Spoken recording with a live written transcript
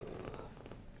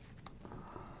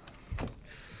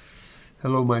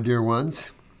Hello, my dear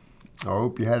ones. I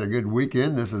hope you had a good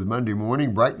weekend. This is Monday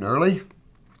morning, bright and early.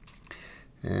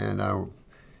 And I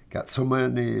got so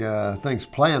many things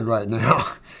planned right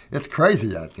now. It's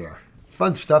crazy out there.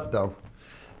 Fun stuff, though.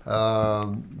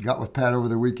 Got with Pat over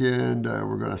the weekend.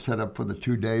 We're going to set up for the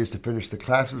 2 days to finish the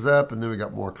classes up, and then we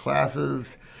got more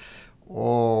classes.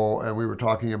 Oh, and we were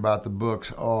talking about the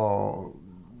books.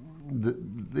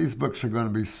 These books are going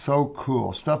to be so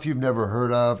cool. Stuff you've never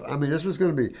heard of. I mean,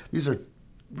 these are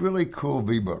really cool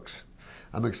V-books.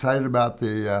 I'm excited about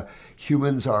the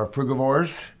Humans Are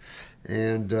Frugivores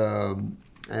and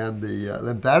the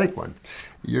lymphatic one.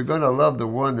 You're going to love the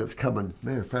one that's coming.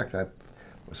 Matter of fact, I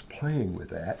was playing with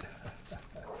that.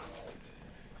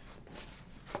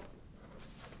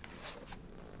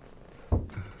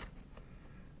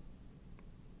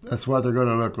 That's what they're going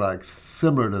to look like,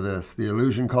 similar to this. The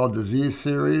Illusion Called Disease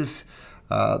series.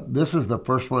 This is the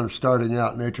first one starting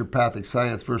out, Naturopathic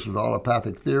Science versus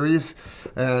Allopathic Theories.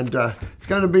 And it's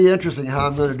going to be interesting how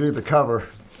I'm going to do the cover.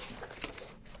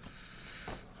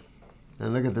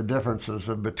 And look at the differences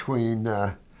between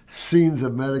scenes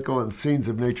of medical and scenes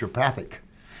of naturopathic.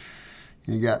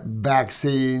 You got back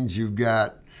scenes, you've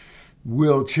got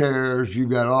wheelchairs, you've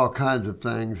got all kinds of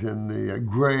things in the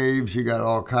graves, you got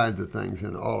all kinds of things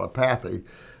in allopathy.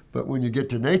 But when you get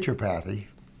to naturopathy,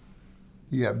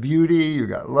 you got beauty, you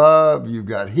got love, you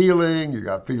got healing, you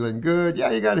got feeling good. Yeah,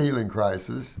 you got a healing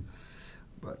crisis.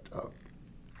 But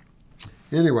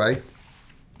anyway,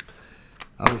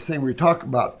 I was saying we talk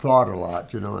about thought a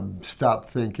lot, and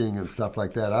stop thinking and stuff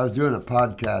like that. I was doing a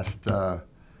podcast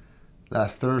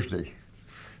last Thursday,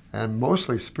 and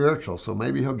mostly spiritual, so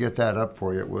maybe he'll get that up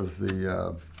for you. It was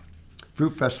the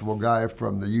Fruit Festival guy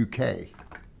from the UK.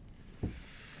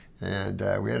 And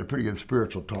we had a pretty good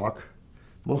spiritual talk.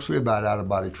 Mostly about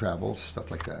out-of-body travels,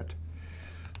 stuff like that.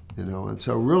 And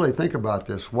so really think about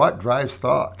this. What drives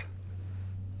thought?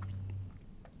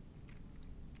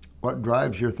 What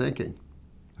drives your thinking?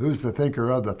 Who's the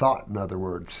thinker of the thought, in other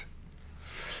words?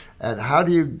 And how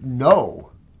do you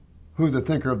know who the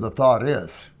thinker of the thought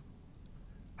is?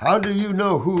 How do you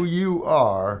know who you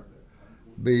are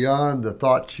beyond the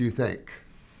thoughts you think?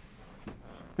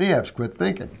 You have to quit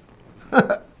thinking.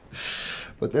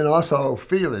 But then also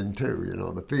feeling too,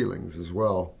 the feelings as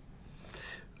well.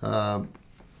 I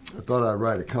thought I'd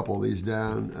write a couple of these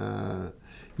down.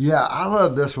 Yeah, I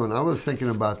love this one. I was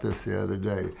thinking about this the other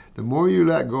day. The more you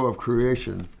let go of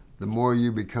creation, the more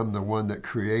you become the one that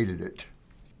created it.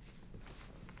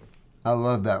 I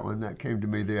love that one. That came to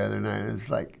me the other night. It's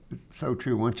so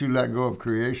true. Once you let go of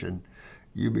creation,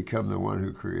 you become the one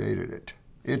who created it.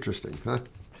 Interesting, huh?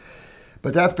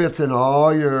 But that fits in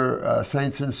all your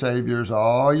saints and saviors,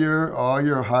 all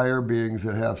your higher beings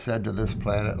that have said to this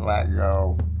planet, let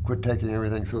go, quit taking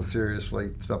everything so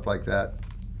seriously, stuff like that.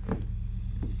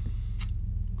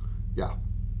 Yeah,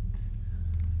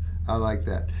 I like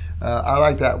that. I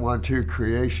like that one too.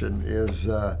 Creation is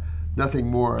nothing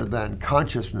more than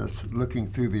consciousness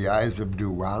looking through the eyes of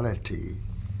duality.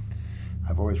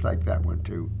 I've always liked that one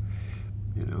too,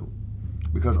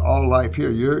 Because all life here,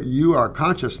 you are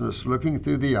consciousness looking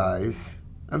through the eyes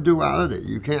of duality.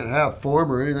 You can't have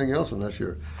form or anything else unless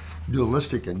you're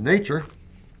dualistic in nature.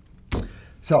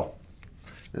 So,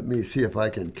 let me see if I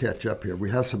can catch up here. We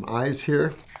have some eyes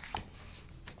here.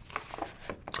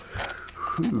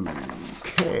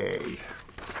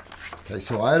 Okay,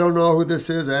 so I don't know who this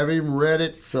is. I haven't even read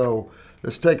it. So,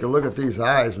 let's take a look at these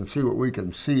eyes and see what we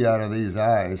can see out of these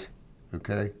eyes.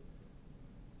 Okay?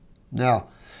 Now,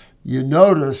 you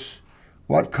notice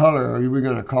what color are we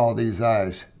going to call these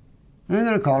eyes? We're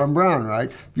going to call them brown,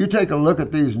 right? If you take a look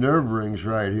at these nerve rings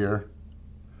right here,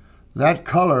 that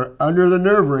color under the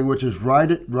nerve ring, which is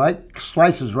right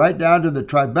slices right down to the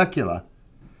trabecula,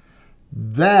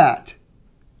 that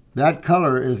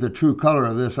color is the true color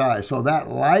of this eye. So that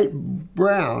light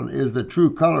brown is the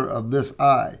true color of this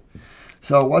eye.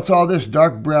 So what's all this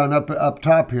dark brown up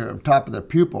top here, up top of the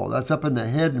pupil? That's up in the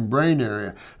head and brain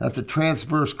area. That's a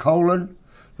transverse colon.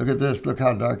 Look at this. Look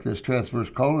how dark this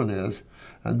transverse colon is.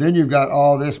 And then you've got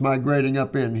all this migrating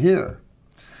up in here.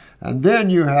 And then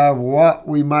you have what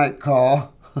we might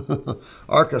call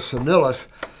arcus senilis,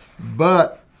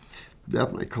 but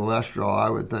definitely cholesterol,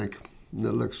 I would think. It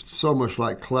looks so much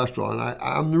like cholesterol.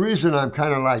 And the reason I'm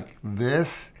kind of like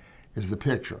this is the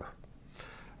picture.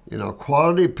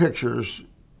 Quality pictures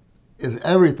is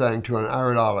everything to an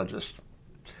iridologist.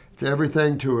 It's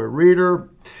everything to a reader,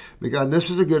 because this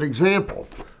is a good example.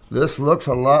 This looks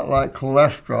a lot like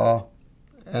cholesterol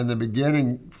and the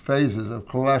beginning phases of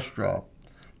cholesterol.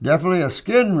 Definitely a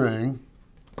skin ring,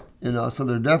 so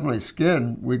there are definitely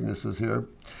skin weaknesses here.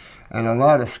 and a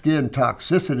lot of skin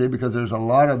toxicity because there's a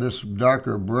lot of this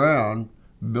darker brown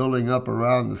building up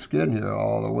around the skin here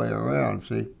all the way around,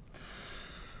 see?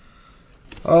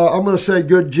 I'm going to say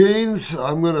good genes.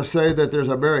 I'm going to say that there's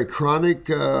a very chronic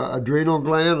adrenal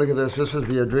gland. Look at this. This is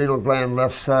the adrenal gland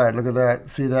left side. Look at that.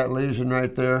 See that lesion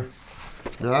right there?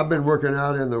 Now, I've been working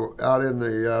out in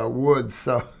the woods,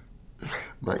 so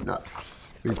might not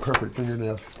be perfect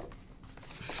fingernails.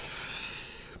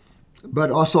 But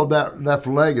also that left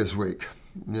leg is weak.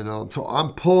 You know, so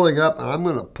I'm pulling up, and I'm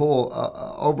going to pull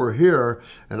over here,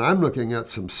 and I'm looking at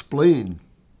some spleen.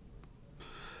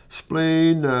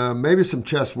 Spleen, maybe some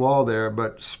chest wall there,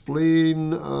 but spleen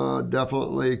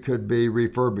definitely could be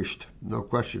refurbished. No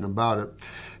question about it.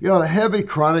 You know, a heavy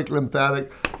chronic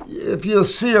lymphatic. If you'll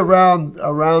see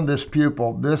around this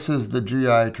pupil, this is the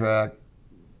GI tract.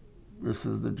 This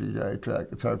is the GI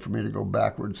tract. It's hard for me to go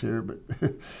backwards here, but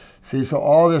see, so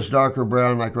all this darker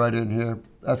brown, like right in here,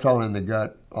 that's all in the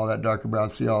gut. All that darker brown,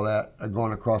 see all that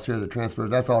going across here, the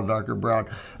transfers, that's all darker brown.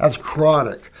 That's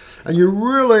chronic. And you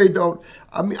really don't,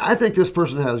 I mean, I think this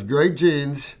person has great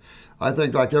genes. I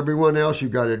think like everyone else,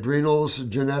 you've got adrenals,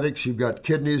 genetics, you've got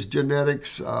kidneys,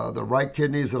 genetics. The right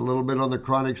kidney is a little bit on the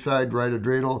chronic side, right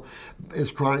adrenal is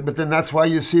chronic, but then that's why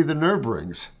you see the nerve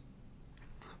rings.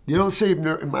 You don't see,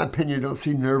 in my opinion, you don't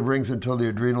see nerve rings until the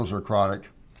adrenals are chronic.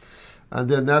 And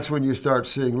then that's when you start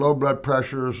seeing low blood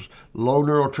pressures, low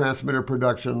neurotransmitter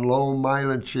production, low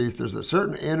myelin sheaths. There's a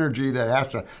certain energy that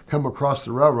has to come across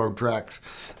the railroad tracks.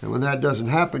 And when that doesn't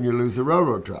happen, you lose the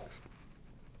railroad tracks.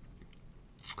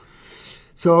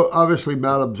 So obviously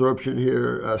malabsorption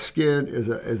here, skin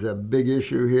is a big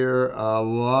issue here. A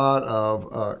lot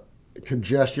of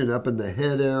congestion up in the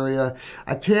head area.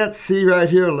 I can't see right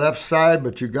here left side,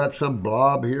 but you got some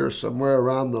blob here somewhere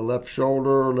around the left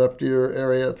shoulder, left ear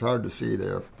area. It's hard to see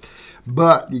there.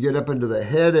 But you get up into the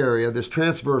head area, this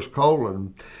transverse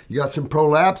colon, you got some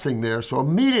prolapsing there. So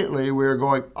immediately we're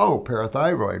going, oh,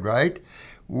 parathyroid, right?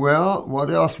 Well, what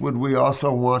else would we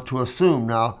also want to assume?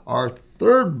 Now, our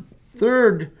third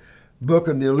book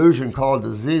in the illusion called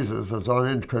Diseases is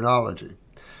on endocrinology.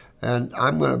 And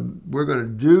we're gonna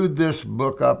do this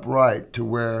book up right to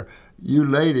where you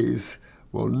ladies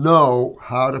will know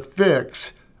how to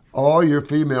fix all your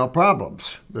female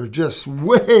problems. There's just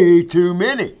way too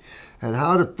many. And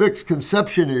how to fix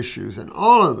conception issues and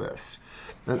all of this.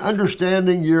 And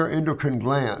understanding your endocrine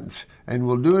glands. And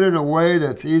we'll do it in a way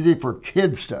that's easy for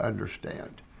kids to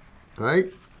understand,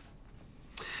 right?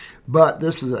 But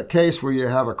this is a case where you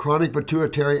have a chronic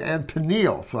pituitary and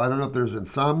pineal. So I don't know if there's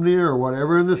insomnia or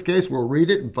whatever in this case. We'll read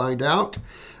it and find out.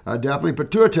 Definitely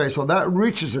pituitary. So that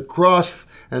reaches across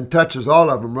and touches all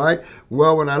of them, right?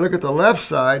 Well, when I look at the left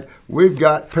side, we've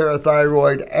got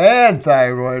parathyroid and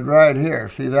thyroid right here.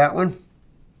 See that one?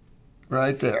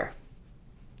 Right there.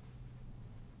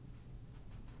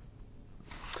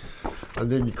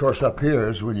 And then, of course, up here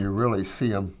is when you really see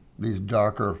them, these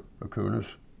darker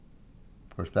lacunas.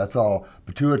 Of course, that's all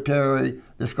pituitary.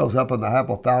 This goes up on the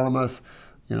hypothalamus.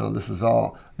 You know, this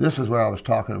is where I was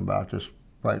talking about, this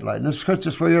bright light. And this is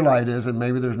just where your light is, and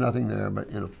maybe there's nothing there,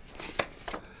 but, you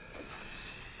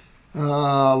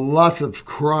know. Lots of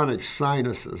chronic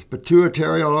sinuses.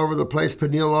 Pituitary all over the place,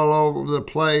 pineal all over the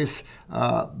place,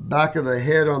 back of the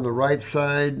head on the right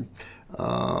side,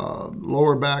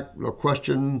 lower back, no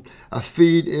question, a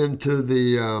feed into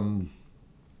the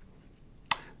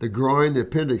groin. The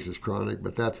appendix is chronic,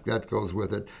 but that goes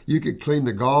with it. You could clean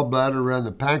the gallbladder and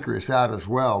the pancreas out as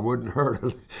well. Wouldn't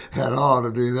hurt at all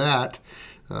to do that.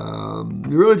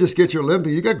 You really just get your lymph.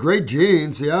 You got great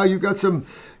genes. Yeah, you've got some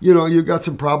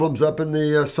problems up in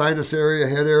the sinus area,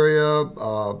 head area.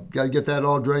 Got to get that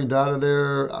all drained out of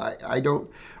there.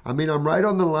 I'm right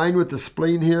on the line with the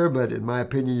spleen here, but in my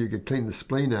opinion, you could clean the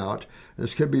spleen out.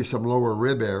 This could be some lower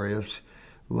rib areas.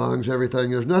 Lungs,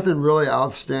 everything. There's nothing really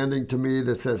outstanding to me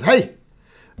that says, hey,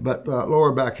 but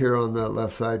lower back here on the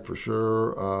left side for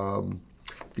sure.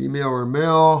 Female or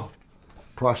male,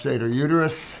 prostate or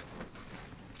uterus.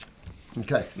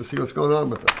 Okay, let's see what's going on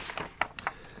with this.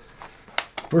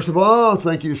 First of all,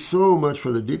 thank you so much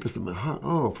for the deepest of my heart.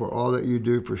 Oh, for all that you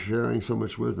do, for sharing so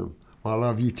much wisdom. Well, I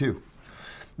love you too.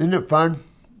 Isn't it fun?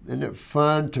 Isn't it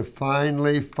fun to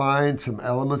finally find some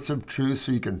elements of truth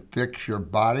so you can fix your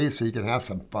body, so you can have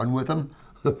some fun with them?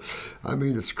 I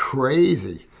mean, it's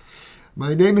crazy.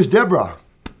 My name is Deborah,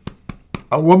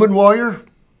 a woman warrior.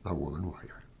 A woman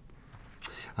warrior.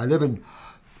 I live in,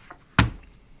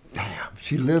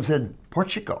 she lives in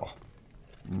Portugal.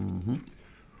 Mm-hmm.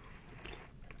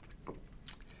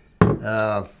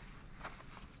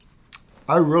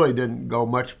 I really didn't go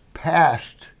much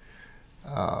past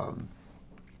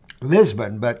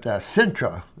Lisbon, but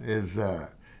Sintra is the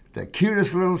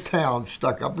cutest little town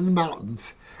stuck up in the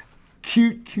mountains.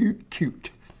 Cute, cute,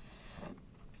 cute.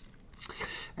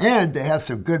 And they have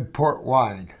some good port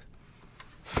wine.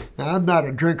 Now, I'm not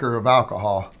a drinker of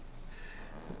alcohol,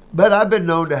 but I've been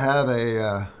known to have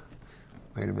a,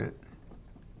 wait a minute,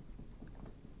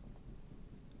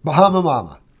 Bahama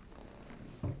Mama.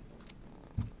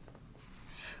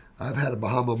 I've had a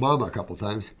Bahama Mama a couple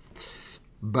times,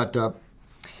 but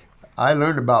I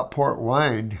learned about port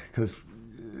wine because,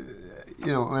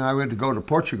 you know, when I went to go to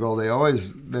Portugal,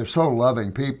 they're so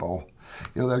loving people.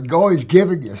 You know, they're always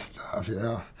giving you stuff, you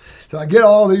know. So I get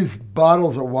all these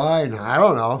bottles of wine, I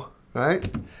don't know, right?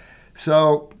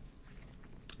 So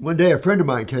one day a friend of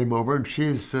mine came over, and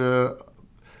she's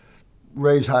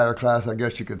raised higher class, I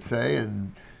guess you could say,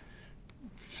 and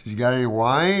she got any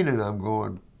wine? And I'm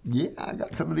going, yeah, I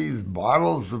got some of these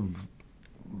bottles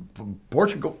from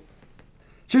Portugal.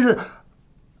 She said,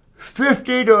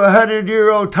 50 to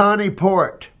 100-year-old tawny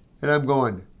port. And I'm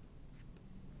going,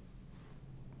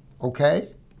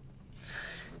 okay.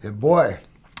 And boy,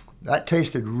 that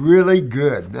tasted really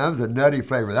good. That was a nutty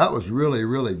flavor. That was really,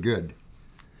 really good.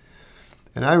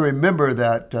 And I remember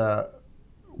that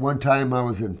one time I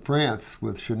was in France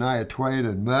with Shania Twain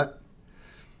and Mutt.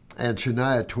 And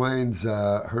Shania Twain's,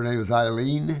 her name was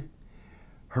Eileen.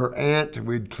 Her aunt,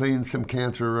 we'd cleaned some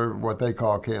cancer, what they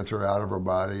call cancer, out of her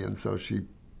body. And so she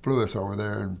flew us over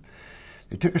there. And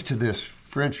they took us to this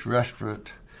French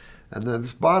restaurant. And then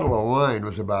this bottle of wine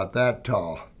was about that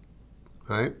tall,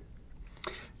 right?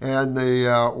 And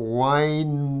the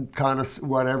wine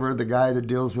whatever, the guy that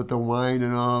deals with the wine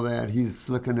and all that, he's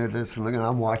looking at this and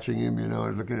I'm watching him, you know,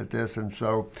 looking at this. And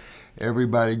so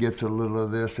everybody gets a little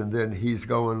of this, and then he's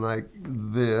going like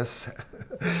this.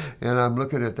 And I'm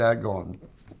looking at that going,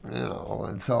 you know,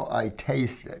 and so I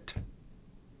taste it.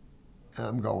 And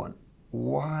I'm going,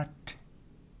 what?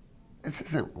 This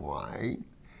isn't wine.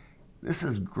 This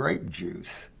is grape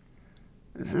juice.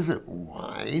 This isn't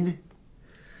wine.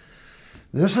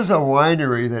 This is a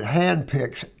winery that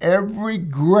handpicks every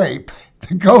grape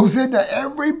that goes into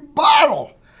every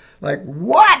bottle. Like,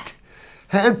 what?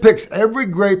 Handpicks every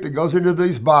grape that goes into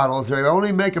these bottles. They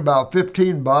only make about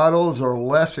 15 bottles or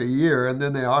less a year, and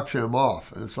then they auction them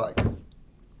off. And it's like,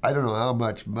 I don't know how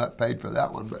much Mutt paid for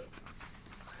that one, but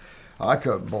I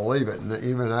couldn't believe it. And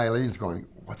even Eileen's going,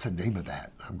 what's the name of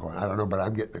that? I'm going, I don't know, but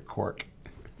I'm getting a cork.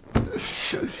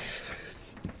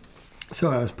 So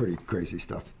that was pretty crazy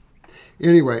stuff.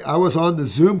 Anyway, I was on the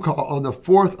Zoom call on the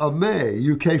 4th of May,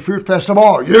 UK Fruit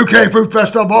Festival. UK Fruit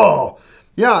Festival!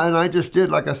 Yeah, and I just did,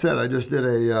 like I said, I just did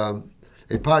a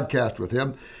podcast with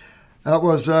him. That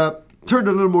was turned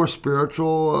a little more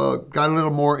spiritual, got a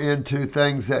little more into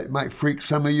things that might freak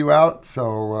some of you out.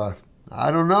 So I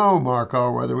don't know,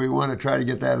 Marco, whether we want to try to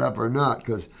get that up or not,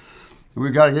 because we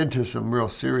got into some real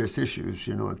serious issues,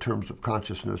 you know, in terms of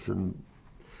consciousness and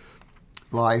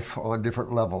life on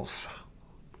different levels.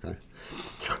 Okay.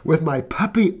 With my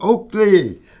puppy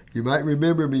Oakley. You might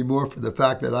remember me more for the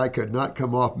fact that I could not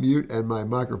come off mute and my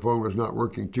microphone was not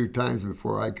working 2 times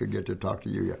before I could get to talk to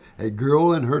you. A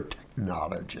girl and her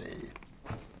technology.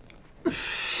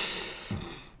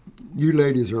 You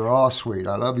ladies are all sweet.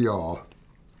 I love you all.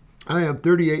 I am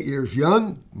 38 years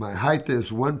young. My height is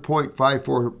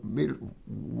 1.54 meters.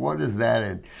 What is that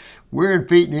in? We're in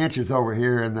feet and inches over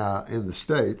here in the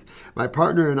States. My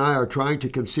partner and I are trying to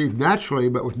conceive naturally,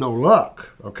 but with no luck.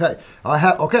 Okay,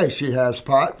 she has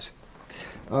spots,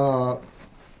 but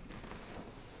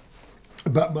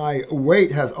my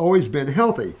weight has always been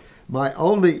healthy. My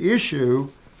only issue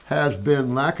has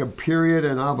been lack of period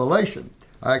and ovulation.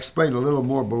 I explain a little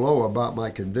more below about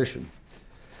my condition.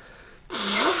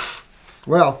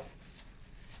 Well,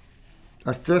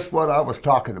 that's just what I was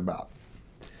talking about.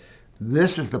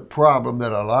 This is the problem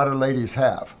that a lot of ladies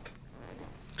have.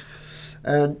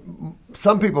 And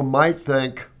some people might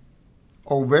think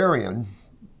ovarian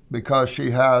because she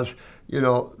has, you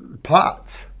know,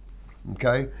 POTS.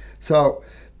 Okay? So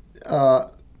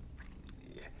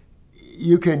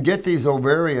you can get these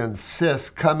ovarian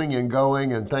cysts coming and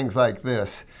going and things like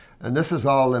this. And this is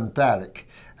all lymphatic.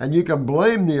 And you can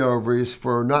blame the ovaries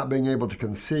for not being able to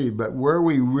conceive, but where are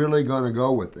we really going to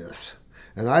go with this?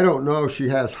 And I don't know if she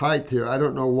has height here. I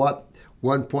don't know what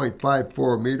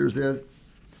 1.54 meters is.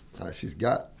 She's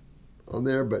got on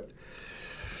there, but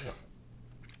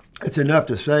it's enough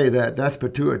to say that that's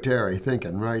pituitary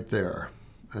thinking right there.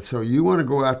 And so you want to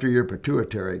go after your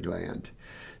pituitary gland.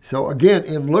 So again,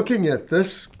 in looking at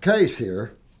this case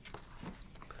here,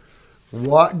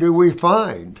 what do we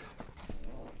find?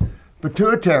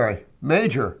 Pituitary,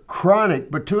 major,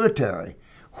 chronic pituitary.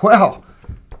 Well,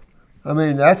 I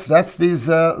mean, that's these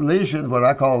lesions, what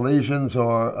I call lesions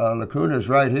or lacunas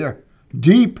right here.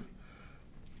 Deep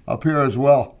up here as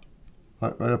well.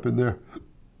 Right up in there.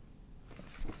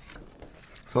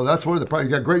 So that's one of the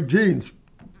problems. You got great genes.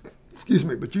 Excuse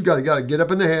me, but you got to get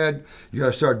up in the head. You got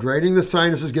to start draining the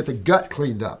sinuses, get the gut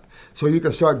cleaned up, so you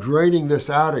can start draining this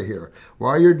out of here.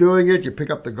 While you're doing it, you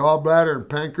pick up the gallbladder and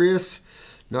pancreas.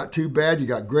 Not too bad. You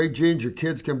got great genes. Your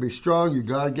kids can be strong. You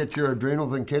got to get your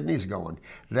adrenals and kidneys going.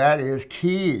 That is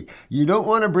key. You don't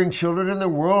want to bring children in the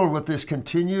world with this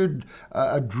continued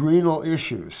adrenal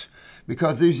issues,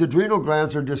 because these adrenal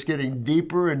glands are just getting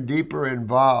deeper and deeper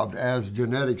involved as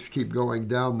genetics keep going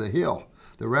down the hill.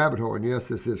 The rabbit hole, and yes,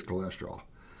 this is cholesterol.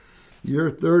 You're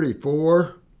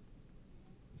 34,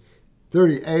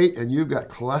 38, and you've got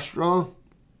cholesterol.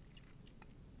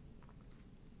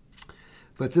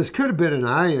 But this could have been an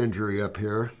eye injury up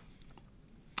here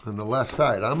on the left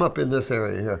side. I'm up in this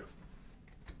area here.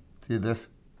 See this?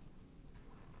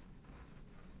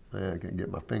 I can't get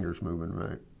my fingers moving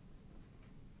right.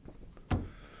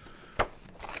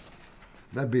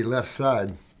 That'd be left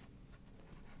side.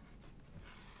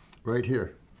 Right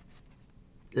here,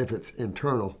 if it's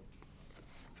internal.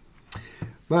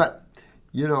 But,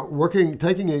 you know,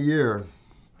 taking a year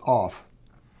off,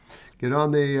 get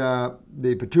on the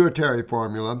pituitary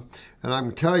formula, and I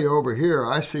can tell you over here,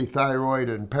 I see thyroid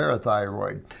and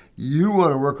parathyroid. You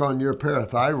want to work on your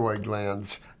parathyroid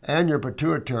glands and your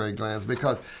pituitary glands,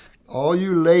 because all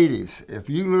you ladies, if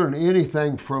you learn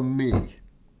anything from me,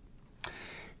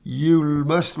 you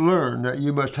must learn that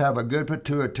you must have a good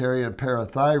pituitary and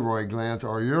parathyroid glands,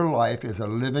 or your life is a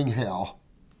living hell.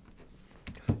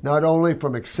 Not only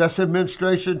from excessive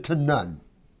menstruation to none.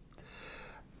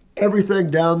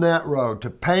 Everything down that road to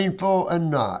painful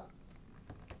and not.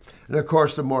 And of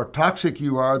course, the more toxic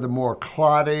you are, the more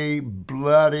clotty,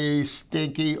 bloody,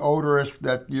 stinky, odorous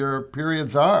that your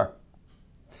periods are.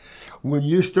 When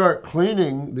you start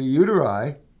cleaning the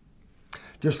uteri,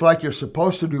 just like you're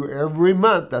supposed to do every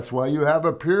month. That's why you have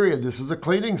a period. This is a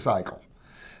cleaning cycle.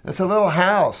 It's a little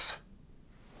house,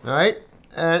 right?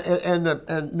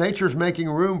 And nature's making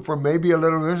room for maybe a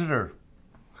little visitor,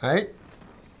 right?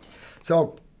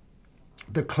 So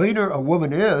the cleaner a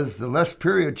woman is, the less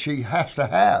period she has to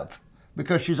have,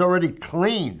 because she's already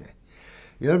clean.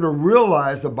 You have to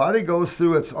realize the body goes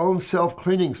through its own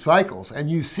self-cleaning cycles, and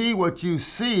you see what you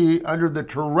see under the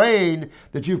terrain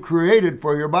that you've created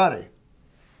for your body.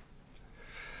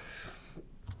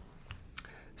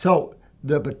 So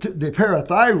the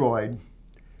parathyroid,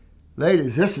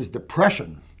 ladies, this is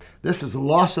depression. This is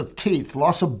loss of teeth,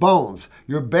 loss of bones.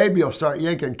 Your baby will start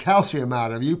yanking calcium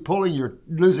out of you,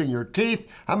 losing your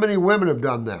teeth. How many women have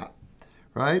done that,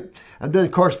 right? And then,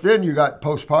 of course, then you got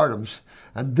postpartums.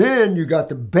 And then you got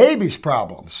the baby's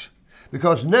problems,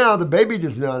 because now the baby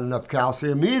doesn't have enough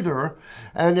calcium either.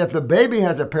 And if the baby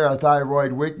has a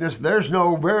parathyroid weakness, there's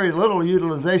very little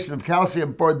utilization of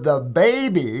calcium for the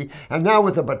baby. And now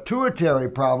with the pituitary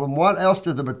problem, what else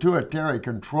does the pituitary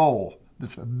control?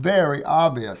 It's very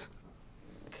obvious.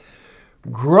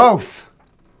 Growth.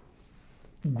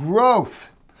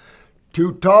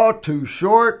 Too tall, too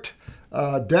short,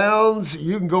 downs.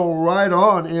 You can go right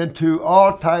on into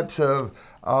all types of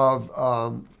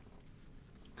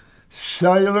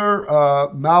cellular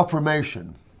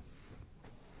malformation.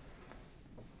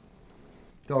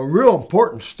 So real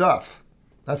important stuff.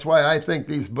 That's why I think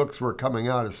these books were coming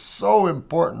out is so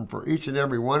important for each and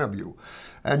every one of you.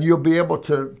 And you'll be able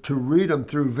to read them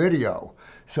through video.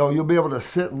 So you'll be able to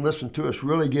sit and listen to us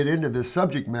really get into this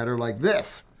subject matter like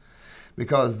this.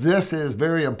 Because this is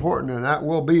very important, and that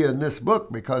will be in this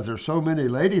book, because there's so many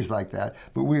ladies like that,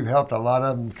 but we've helped a lot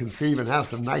of them conceive and have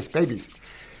some nice babies.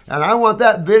 And I want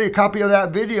that copy of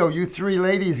that video you three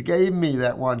ladies gave me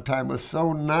that one time. It was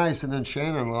so nice, and then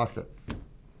Shannon lost it.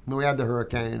 And we had the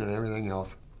hurricane and everything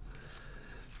else.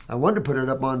 I wanted to put it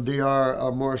up on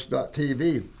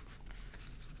drmorse.tv,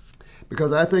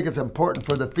 because I think it's important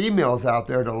for the females out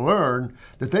there to learn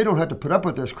that they don't have to put up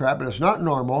with this crap, and it's not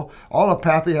normal.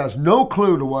 Allopathy has no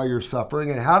clue to why you're suffering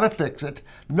and how to fix it.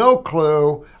 No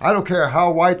clue. I don't care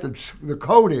how white the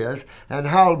coat is and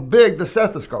how big the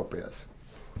stethoscope is.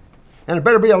 And it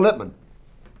better be a Lippmann.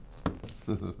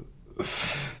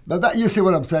 But you see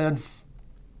what I'm saying?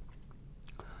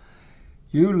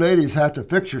 You ladies have to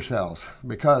fix yourselves,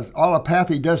 because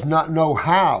allopathy does not know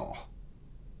how.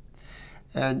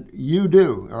 And you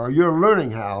do, or you're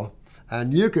learning how,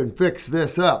 and you can fix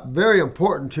this up. Very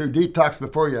important to detox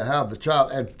before you have the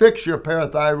child and fix your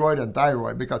parathyroid and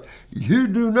thyroid, because you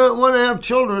do not want to have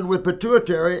children with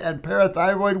pituitary and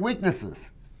parathyroid weaknesses.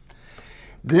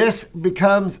 this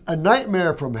becomes a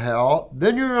nightmare from hell.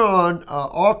 Then you're on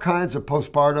all kinds of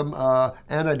postpartum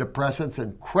antidepressants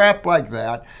and crap like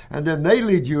that. And then they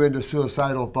lead you into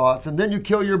suicidal thoughts. And then you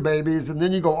kill your babies. And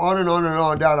then you go on and on and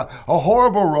on down a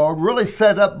horrible road, really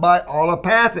set up by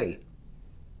allopathy.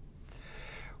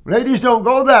 Ladies don't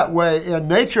go that way in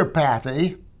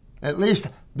naturopathy, at least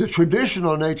the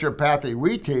traditional naturopathy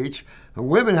we teach.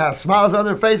 Women have smiles on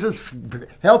their faces,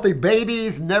 healthy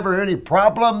babies, never any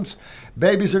problems.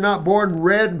 Babies are not born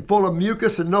red and full of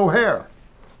mucus and no hair.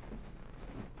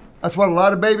 That's what a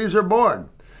lot of babies are born.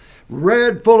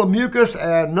 Red, full of mucus,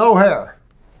 and no hair.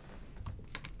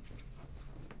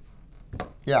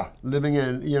 Yeah, living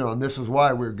in, and this is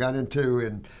why we got into,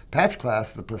 in Pat's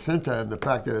class, the placenta and the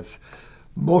fact that it's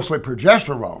mostly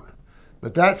progesterone.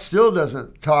 But that still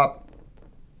doesn't top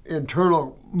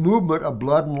internal movement of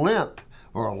blood and lymph,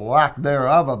 or lack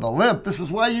thereof of the lymph. This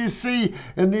is why you see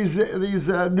in these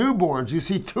newborns, you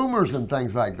see tumors and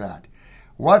things like that.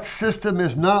 What system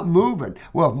is not moving?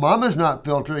 Well, if mama's not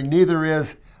filtering, neither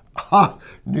is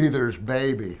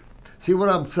baby. See what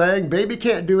I'm saying? Baby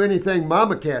can't do anything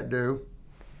mama can't do.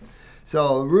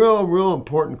 So real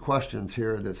important questions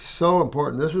here. That's so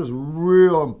important. This is a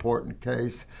real important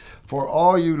case for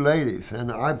all you ladies.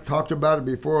 And I've talked about it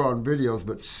before on videos,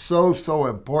 but so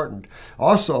important.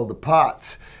 Also the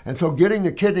POTS. And so getting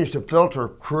the kidneys to filter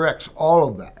corrects all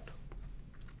of that.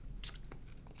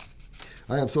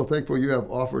 I am so thankful you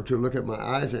have offered to look at my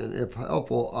eyes, and if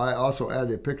helpful, I also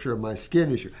added a picture of my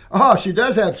skin issue. Oh, she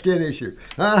does have skin issue.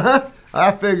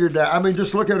 I figured that. I mean,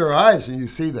 just look at her eyes and you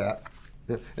see that.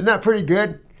 Isn't that pretty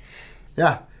good?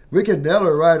 Yeah, we can nail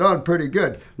her right on pretty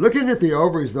good. Looking at the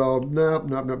ovaries, though, nope.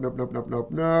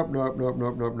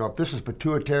 This is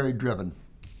pituitary driven.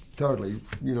 Totally.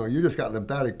 You just got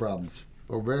lymphatic problems,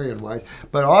 ovarian-wise.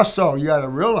 But also, you got to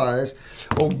realize,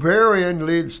 ovarian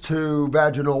leads to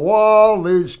vaginal wall,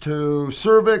 leads to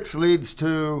cervix, leads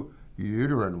to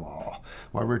uterine wall.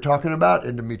 What we're talking about,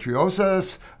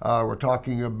 endometriosis. We're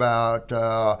talking about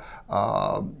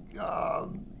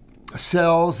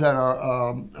cells that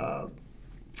are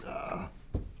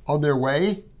on their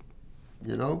way,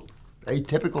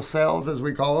 atypical cells as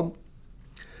we call them.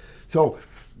 So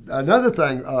another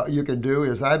thing you can do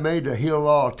is I made a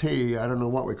Heal-All tea. I don't know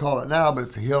what we call it now, but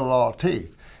it's a Heal-All tea.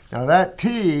 Now that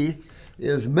tea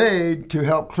is made to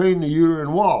help clean the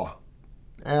uterine wall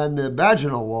and the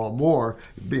vaginal wall more.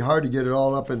 It'd be hard to get it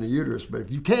all up in the uterus, but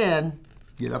if you can,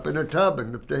 get up in a tub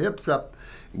and lift the hips up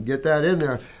and get that in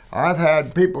there. I've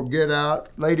had people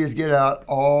ladies get out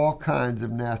all kinds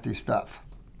of nasty stuff.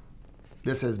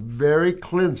 This is very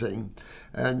cleansing,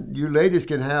 and you ladies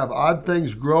can have odd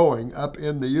things growing up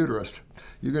in the uterus.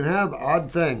 You can have odd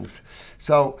things.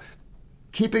 So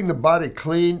keeping the body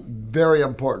clean, very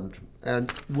important.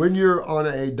 And when you're on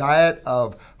a diet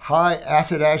of high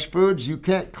acid ash foods, you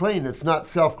can't clean. It's not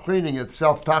self-cleaning, it's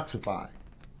self-toxifying.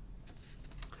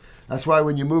 That's why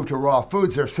when you move to raw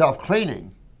foods, they're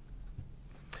self-cleaning.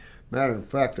 Matter of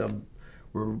fact,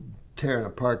 we're tearing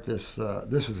apart this.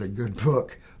 This is a good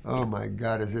book. Oh my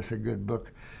God, is this a good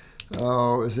book?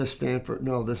 Oh, is this Stanford?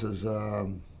 No, this is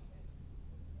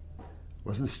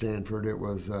wasn't Stanford. It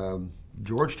was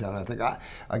Georgetown, I think.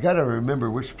 I got to remember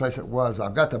which place it was.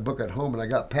 I've got the book at home, and I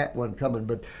got Pat one coming.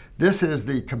 But this is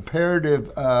the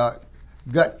comparative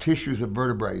gut tissues of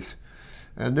vertebrates.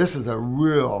 And this is a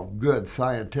real good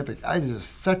scientific, this is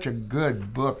such a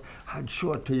good book. I'd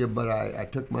show it to you, but I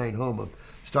took mine home. I'm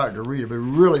starting to read it. But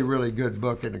really good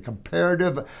book, and a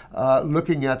comparative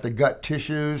looking at the gut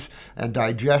tissues and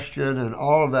digestion and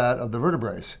all of that of the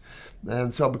vertebrates.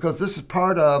 And so because this is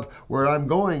part of where I'm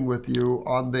going with you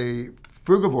on the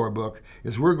Frugivore book,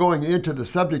 is we're going into the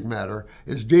subject matter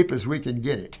as deep as we can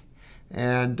get it.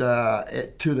 And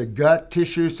to the gut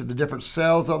tissues, to the different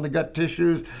cells on the gut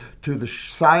tissues, to the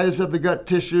size of the gut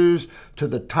tissues, to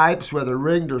the types, whether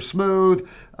ringed or smooth.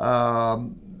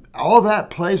 All that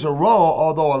plays a role,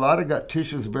 although a lot of gut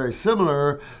tissues are very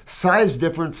similar. Size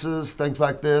differences, things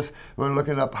like this. We're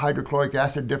looking up hydrochloric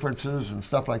acid differences and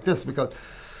stuff like this, because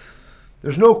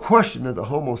there's no question that the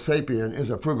Homo sapien is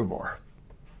a frugivore.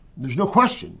 There's no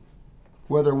question.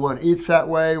 Whether one eats that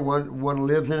way, one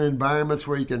lives in environments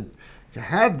where you can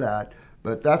have that,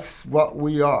 but that's what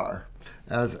we are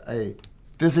as a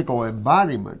physical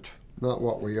embodiment, not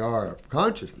what we are of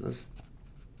consciousness.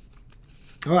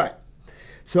 All right,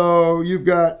 so you've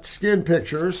got skin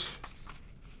pictures,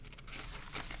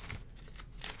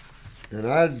 and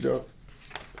I don't.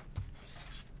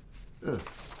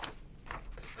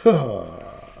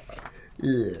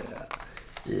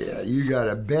 Yeah, you got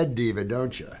a bed diva,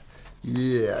 don't you?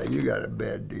 Yeah, you got a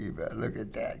bed diva. Look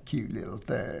at that cute little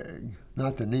thing.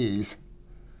 Not the knees.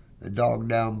 The dog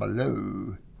down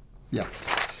below. Yeah.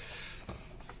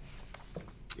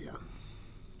 Yeah.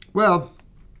 Well,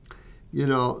 you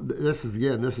know, this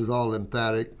is all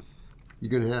lymphatic. You're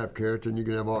going to have keratin. You're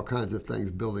going to have all kinds of things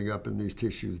building up in these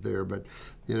tissues there. But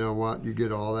you know what? You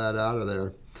get all that out of there.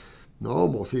 It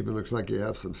almost even looks like you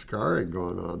have some scarring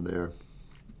going on there,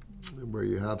 where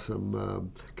you have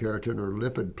some keratin or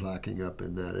lipid plaquing up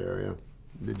in that area.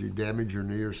 Did you damage your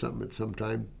knee or something at some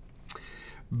time?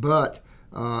 But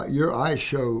your eyes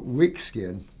show weak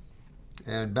skin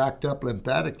and backed up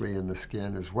lymphatically in the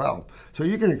skin as well. So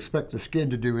you can expect the skin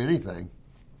to do anything.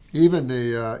 Even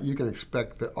you can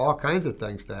expect all kinds of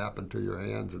things to happen to your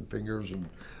hands and fingers and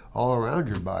all around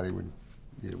your body when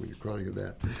you're crying at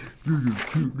that. You're a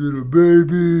cute little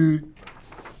baby.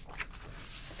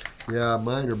 Yeah,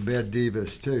 mine are bed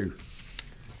divas too.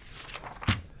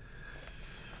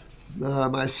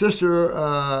 My sister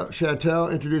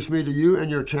Chantel introduced me to you and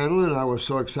your channel, and I was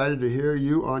so excited to hear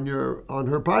you on her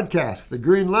podcast, The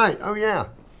Green Light. Oh yeah,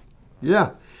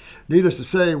 yeah. Needless to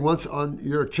say, once on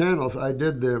your channels, I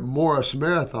did the Morse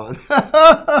marathon. Sorry,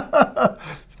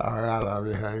 I love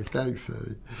you, honey. Thanks,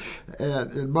 honey.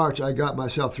 And in March, I got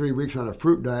myself 3 weeks on a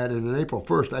fruit diet, and on April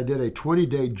 1st, I did a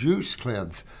 20-day juice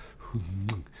cleanse.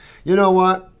 You know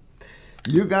what?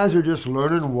 You guys are just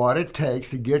learning what it takes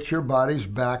to get your bodies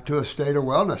back to a state of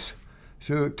wellness,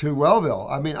 to Wellville.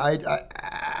 I mean,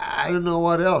 I don't know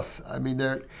what else. I mean,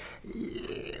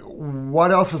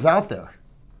 what else is out there?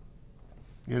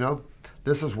 You know,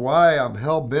 this is why I'm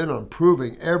hell-bent on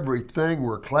proving everything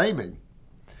we're claiming.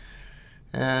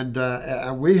 And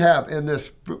we have in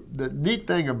this, the neat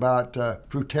thing about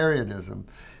fruitarianism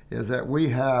is that we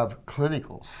have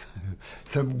clinicals,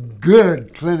 some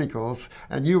good clinicals,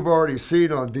 and you've already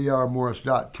seen on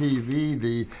drmorris.tv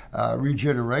the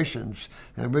regenerations,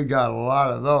 and we've got a lot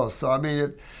of those. So, I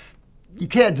mean, you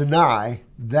can't deny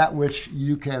that which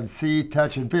you can see,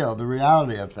 touch, and feel, the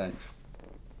reality of things.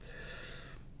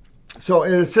 So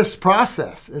it's this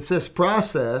process. It's this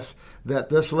process that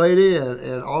this lady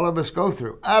and all of us go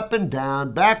through, up and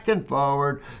down, back and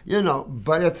forward, you know,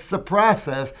 but it's the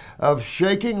process of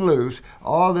shaking loose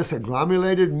all this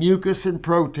agglomerated mucus and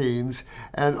proteins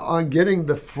and on getting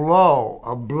the flow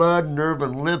of blood, nerve,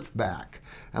 and lymph back.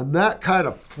 And that kind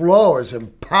of flow is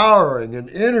empowering and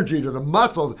energy to the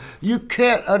muscles. You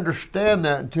can't understand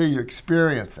that until you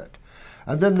experience it.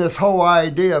 And then this whole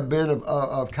idea, Ben,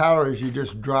 of calories, you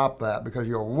just drop that because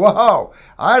you go, whoa,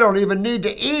 I don't even need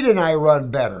to eat and I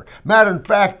run better. Matter of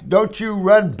fact, don't you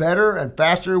run better and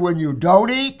faster when you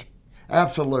don't eat?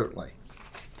 Absolutely.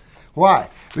 Why?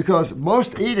 Because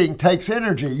most eating takes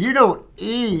energy. You don't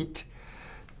eat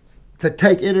to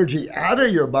take energy out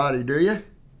of your body, do you?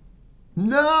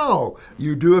 No,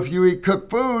 you do if you eat cooked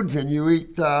foods and you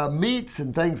eat meats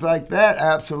and things like that.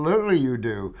 Absolutely you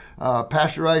do.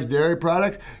 Pasteurized dairy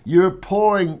products, you're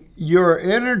pulling your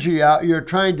energy out. You're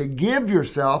trying to give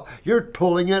yourself. You're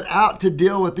pulling it out to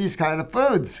deal with these kind of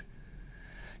foods.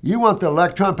 You want the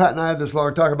electron, Pat and I had this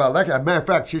long talk about electron. As a matter of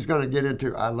fact, she's going to get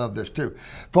into, I love this too,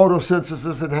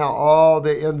 photosynthesis and how all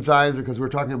the enzymes, because we're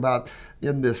talking about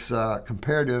in this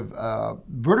comparative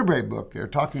vertebrate book, they're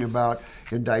talking about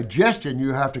in digestion,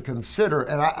 you have to consider,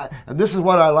 and this is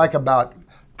what I like about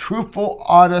truthful,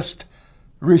 honest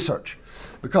research.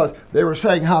 Because they were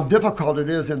saying how difficult it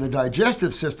is in the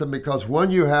digestive system because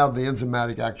one, you have the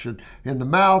enzymatic action in the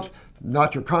mouth,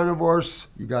 not your carnivores,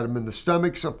 you got them in the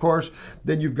stomachs, of course,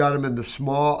 then you've got them in the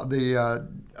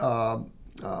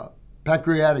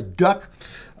pancreatic duct.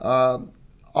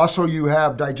 Also, you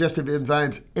have digestive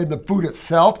enzymes in the food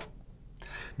itself.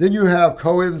 Then you have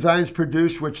coenzymes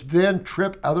produced, which then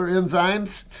trip other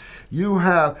enzymes.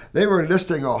 They were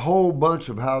listing a whole bunch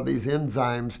of how these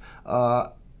enzymes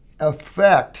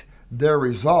affect their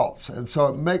results. And so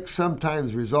it makes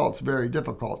sometimes results very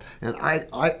difficult. And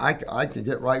I can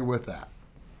get right with that.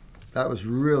 That was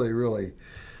really, really,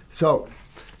 so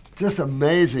just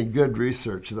amazing good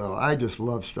research though. I just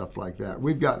love stuff like that.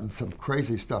 We've gotten some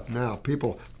crazy stuff now.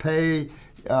 People pay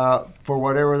for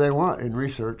whatever they want in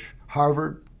research.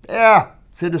 Harvard, yeah,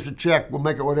 send us a check. We'll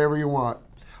make it whatever you want.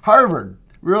 Harvard,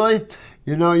 really?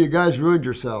 You know, you guys ruined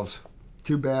yourselves.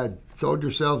 Too bad. Sold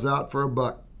yourselves out for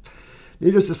 $1.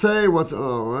 Needless to say,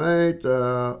 all right.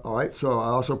 So I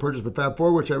also purchased the Fab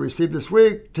 4, which I received this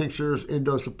week. Tinctures,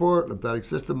 Endo Support, Lymphatic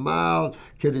System Mild,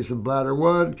 Kidneys and Bladder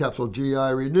 1, Capsule GI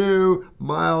Renew,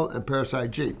 Mild, and Parasite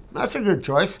G. That's a good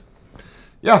choice.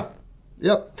 Yeah,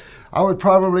 yep. I would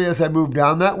probably, as I move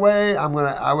down that way,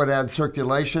 I would add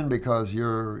circulation because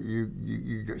you're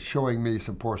showing me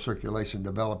some poor circulation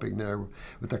developing there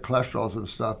with the cholesterols and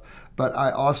stuff. But I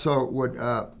also would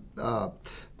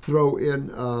throw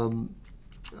in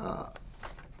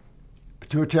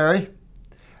pituitary.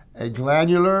 A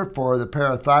glandular for the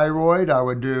parathyroid, I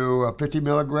would do 50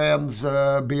 milligrams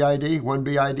BID, 1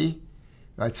 BID,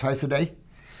 right, twice a day.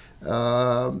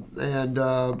 Go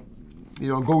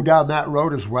down that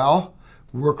road as well.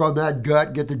 Work on that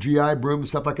gut, get the GI broom and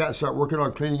stuff like that. Start working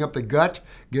on cleaning up the gut.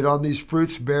 Get on these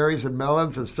fruits, berries, and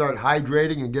melons and start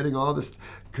hydrating and getting all this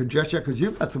congestion because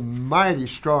you've got some mighty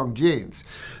strong genes.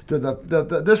 So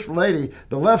this lady,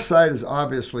 the left side is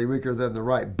obviously weaker than the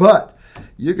right, but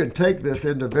you can take this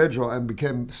individual and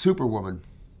become superwoman.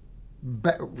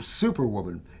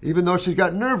 Superwoman. Even though she's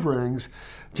got nerve rings,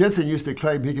 Jensen used to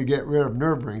claim he could get rid of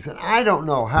nerve rings, and I don't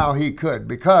know how he could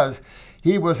because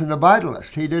he wasn't a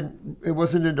vitalist. It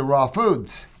wasn't into raw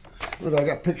foods. Look, I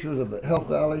got pictures of the Health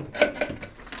Valley.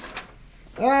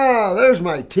 Ah, there's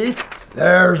my teeth.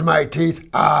 There's my teeth.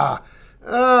 Ah.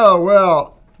 Oh,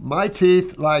 well, my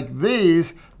teeth like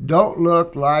these don't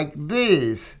look like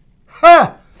these.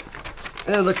 Ha!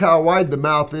 And look how wide the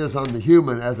mouth is on the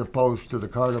human as opposed to the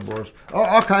carnivores.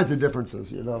 All kinds of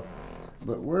differences,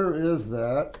 But where is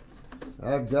that?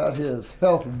 I've got his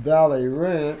Health Valley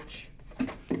Ranch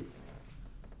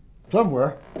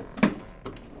somewhere.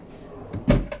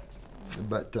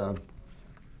 But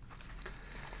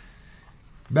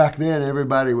back then,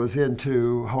 everybody was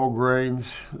into whole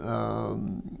grains,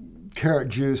 carrot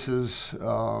juices,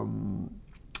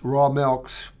 raw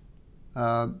milks,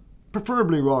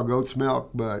 preferably raw goat's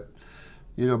milk, but,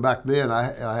 back then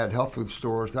I had health food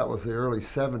stores. That was the early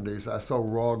 70s. I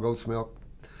sold raw goat's milk.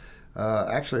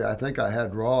 Actually, I think I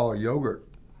had raw yogurt,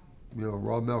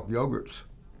 raw milk yogurts,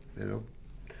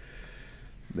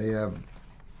 They have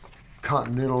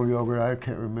continental yogurt. I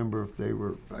can't remember,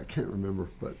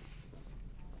 but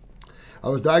I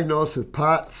was diagnosed with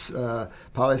POTS,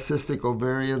 polycystic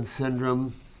ovarian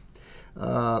syndrome.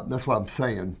 That's what I'm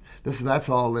saying. That's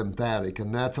all lymphatic,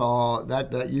 and that's all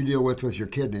that you deal with your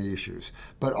kidney issues.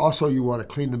 But also you want to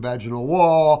clean the vaginal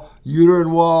wall,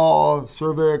 uterine wall,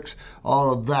 cervix,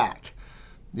 all of that.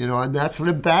 And that's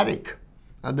lymphatic.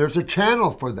 And there's a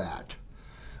channel for that.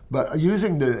 But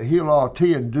using the Heal All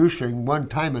Tea and douching one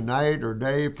time a night or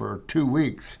day for 2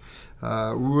 weeks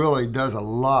really does a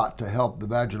lot to help the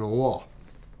vaginal wall.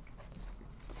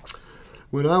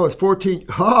 When I was 14,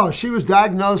 she was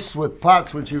diagnosed with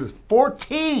POTS when she was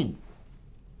 14.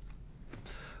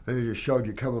 I just showed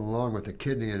you coming along with the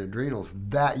kidney and adrenals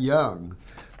that young.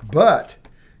 But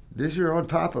these are on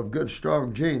top of good,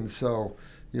 strong genes. So,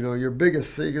 your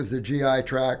biggest thing is the GI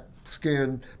tract,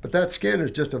 skin. But that skin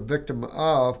is just a victim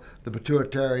of the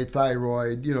pituitary,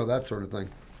 thyroid, that sort of thing.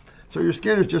 So your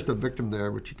skin is just a victim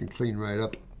there, which you can clean right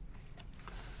up.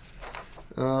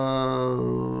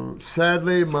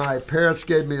 Sadly, my parents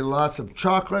gave me lots of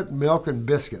chocolate, milk, and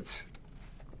biscuits.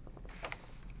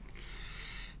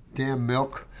 Damn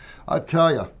milk. I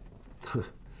tell you.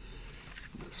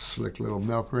 Slick little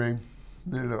milk ring.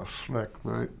 They're a little slick,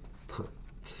 right?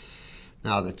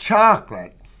 Now the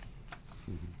chocolate.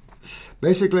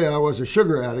 Basically, I was a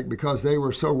sugar addict because they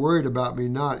were so worried about me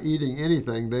not eating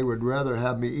anything, they would rather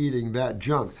have me eating that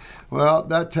junk. Well,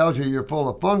 that tells you you're full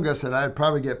of fungus, and I'd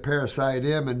probably get Parasite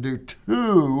M and do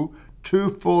two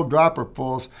full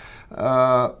dropperfuls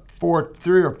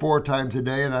 3 or 4 times a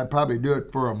day, and I'd probably do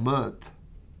it for a month.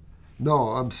 No,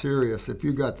 I'm serious. If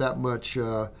you got that much,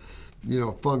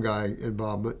 fungi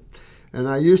involvement. And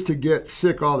I used to get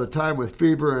sick all the time with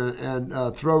fever and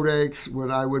throat aches when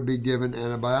I would be given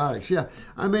antibiotics. Yeah,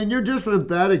 you're just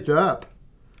lymphatic up.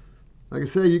 Like I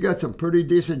say, you got some pretty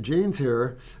decent genes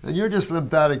here, and you're just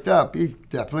lymphatic up. You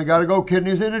definitely got to go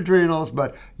kidneys and adrenals,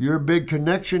 but your big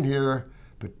connection here,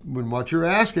 but when what you're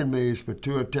asking me is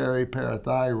pituitary,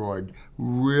 parathyroid,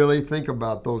 really think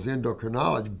about those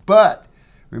endocrinology. But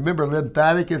remember,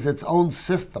 lymphatic is its own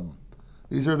system.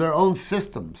 These are their own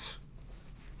systems.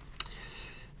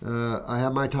 I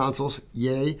have my tonsils,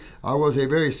 yay. I was a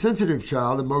very sensitive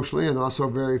child emotionally and also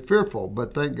very fearful,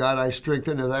 but thank God I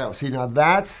strengthened as I go. See, now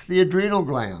that's the adrenal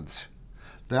glands.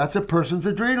 That's a person's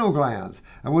adrenal glands.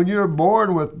 And when you're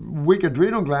born with weak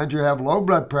adrenal glands, you have low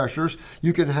blood pressures.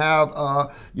 You can have,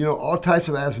 all types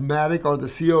of asthmatic or the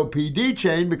COPD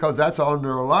chain because that's all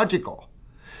neurological.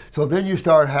 So then you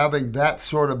start having that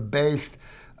sort of based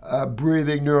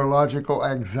breathing, neurological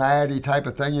anxiety type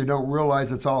of thing. You don't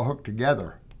realize it's all hooked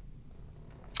together.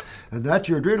 And that's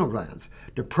your adrenal glands.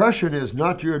 Depression is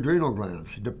not your adrenal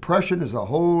glands. Depression is a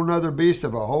whole nother beast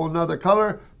of a whole nother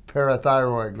color,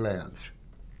 parathyroid glands.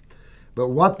 But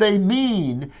what they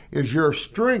mean is your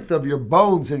strength of your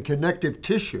bones and connective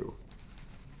tissue.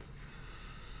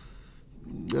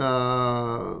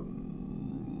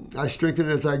 I strengthened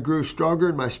as I grew stronger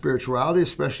in my spirituality,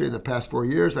 especially in the past 4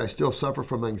 years. I still suffer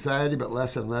from anxiety, but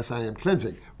less and less I am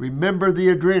cleansing. Remember the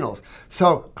adrenals.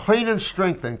 So clean and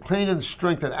strengthen, clean and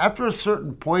strengthen. After a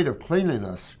certain point of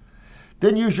cleanliness,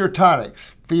 then use your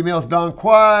tonics. Females Don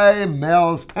Quai,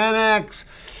 males Panax,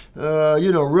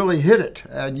 really hit it.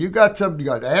 And you got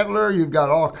Antler, you've got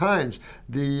all kinds.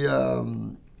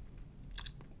 The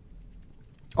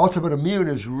Ultimate Immune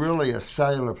is really a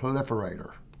cellular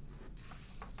proliferator.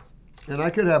 And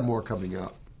I could have more coming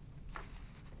out.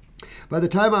 By the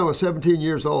time I was 17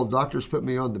 years old, doctors put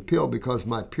me on the pill because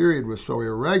my period was so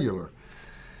irregular.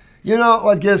 You know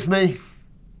what gives me?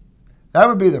 That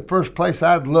would be the first place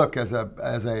I'd look as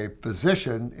a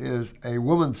physician is a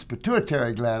woman's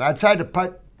pituitary gland. I'd try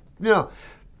to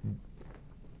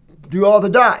do all the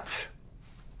dots.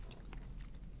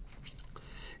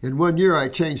 In 1 year, I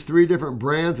changed 3 different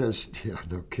brands.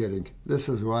 No kidding. This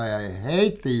is why I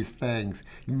hate these things.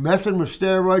 You're messing with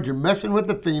steroids. You're messing with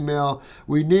the female.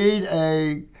 We need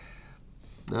I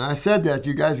said that.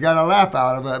 You guys got to laugh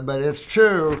out of it, but it's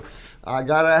true. I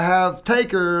got to have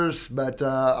takers, but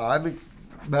I don't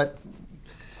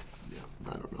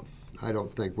know. I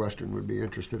don't think Western would be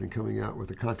interested in coming out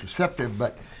with a contraceptive,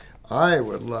 but I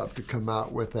would love to come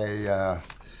out with a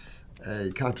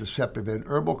contraceptive, an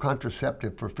herbal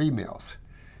contraceptive for females.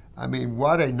 I mean,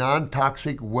 what a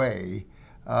non-toxic way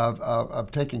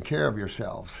of taking care of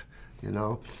yourselves.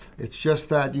 It's just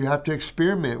that you have to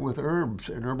experiment with herbs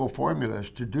and herbal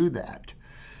formulas to do that.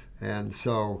 And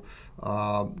so,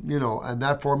 and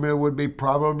that formula would be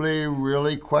probably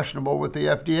really questionable with the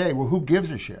FDA. Well, who gives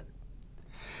a shit?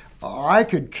 I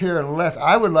could care less.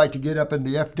 I would like to get up in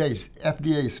the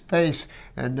FDA's face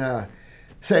and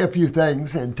say a few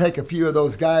things and take a few of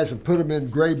those guys and put them in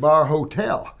Gray Bar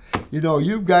Hotel.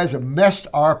 You guys have messed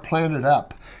our planet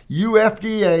up. You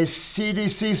FDA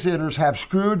CDC centers have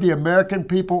screwed the American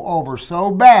people over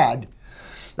so bad.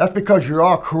 That's because you're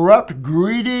all corrupt,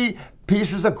 greedy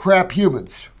pieces of crap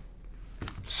humans.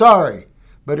 Sorry,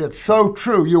 but it's so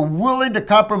true. You're willing to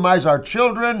compromise our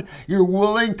children. You're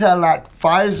willing to let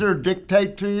Pfizer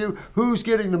dictate to you who's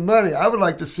getting the money. I would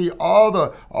like to see all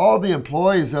the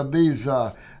employees of these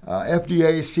FDA,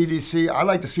 CDC. I'd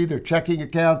like to see their checking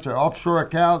accounts, their offshore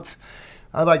accounts.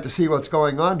 I'd like to see what's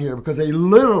going on here because they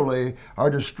literally are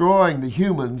destroying the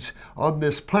humans on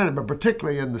this planet, but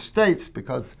particularly in the States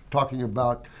because talking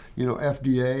about,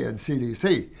 FDA and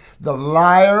CDC. The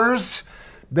liars,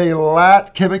 they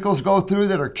let chemicals go through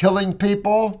that are killing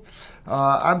people.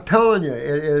 I'm telling you,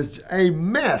 it is a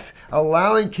mess.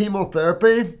 Allowing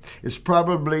chemotherapy is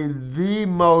probably the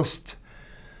most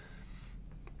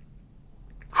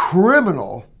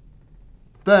criminal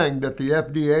thing that the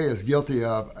FDA is guilty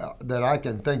of that I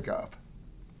can think of.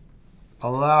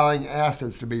 Allowing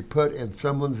acids to be put in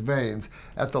someone's veins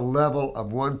at the level of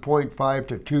 1.5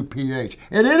 to 2 pH.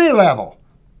 At any level.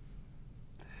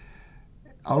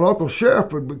 A local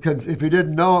sheriff would, if he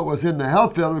didn't know it was in the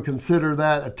health field, would consider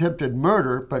that attempted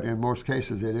murder, but in most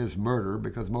cases it is murder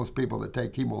because most people that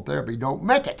take chemotherapy don't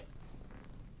make it.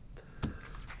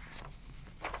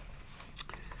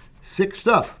 Sick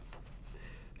stuff.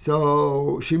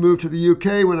 So she moved to the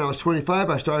UK when I was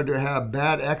 25. I started to have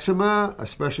bad eczema,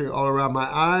 especially all around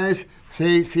my eyes.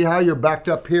 See how you're backed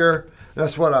up here?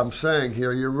 That's what I'm saying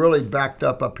here. You're really backed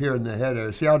up here in the head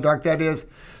area. See how dark that is?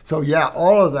 So yeah,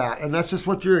 all of that. And that's just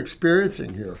what you're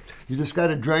experiencing here. You just got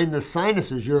to drain the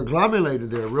sinuses. You're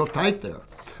agglomerated there, real tight there.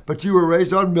 But you were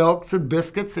raised on milks and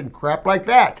biscuits and crap like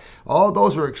that. All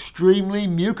those are extremely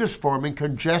mucus-forming,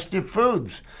 congestive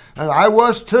foods. And I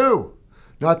was too.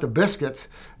 Not the biscuits,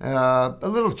 a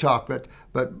little chocolate,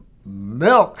 but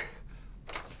milk.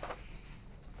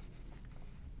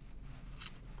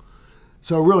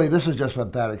 So really, this is just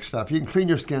lymphatic stuff. You can clean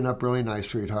your skin up really nice,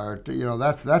 sweetheart.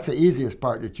 That's the easiest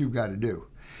part that you've got to do.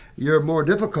 Your more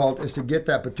difficult is to get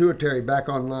that pituitary back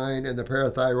online and the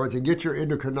parathyroids and get your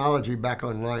endocrinology back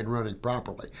online running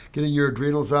properly. Getting your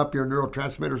adrenals up, your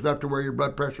neurotransmitters up to where your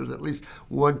blood pressure is at least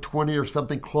 120 or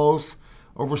something close,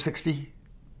 over 60.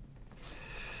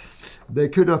 They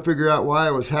could not figure out why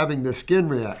I was having this skin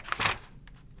react.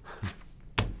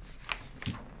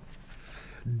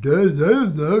 We're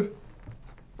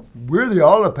the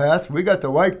allopaths. We got the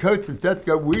white coats and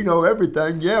stethoscope. We know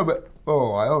everything. Yeah, but,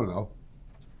 I don't know.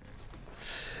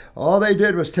 All they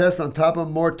did was test on top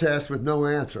of more tests with no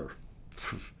answer.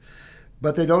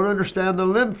 But they don't understand the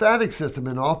lymphatic system.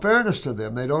 In all fairness to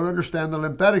them, they don't understand the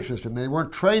lymphatic system. They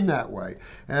weren't trained that way.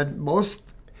 And most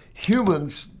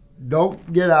humans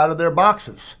don't get out of their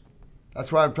boxes.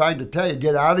 That's why I'm trying to tell you,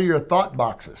 get out of your thought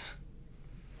boxes,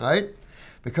 right?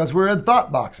 Because we're in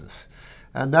thought boxes.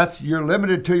 And you're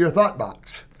limited to your thought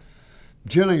box.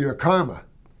 generally your karma.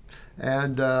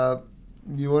 And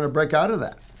you want to break out of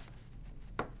that,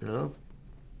 you know,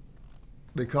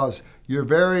 because you're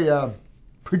very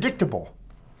predictable.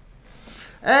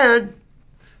 And,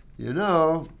 you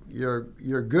know,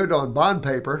 you're good on bond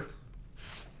paper,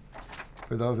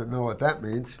 for those that know what that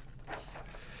means.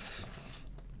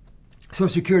 Social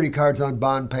Security cards on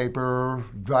bond paper,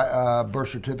 birth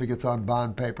certificates on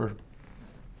bond paper.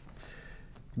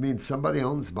 You mean somebody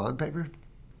owns bond paper?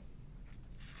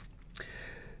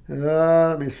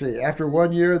 Let me see. After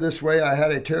 1 year this way, I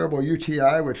had a terrible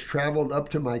UTI which traveled up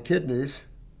to my kidneys.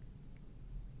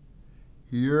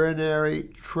 Urinary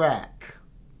tract.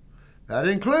 That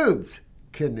includes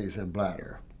kidneys and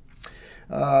bladder.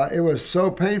 It was so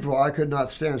painful I could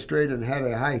not stand straight and had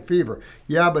a high fever.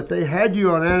 Yeah, but they had you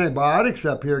on antibiotics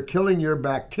up here killing your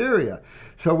bacteria.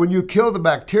 So when you kill the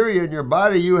bacteria in your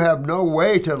body, you have no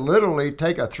way to literally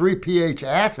take a 3 pH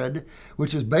acid,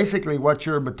 which is basically what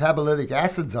your metabolitic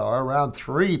acids are, around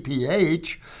 3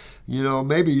 pH. You know,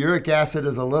 maybe uric acid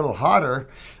is a little hotter,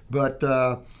 but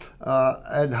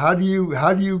and how do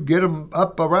you get them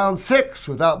up around 6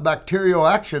 without bacterial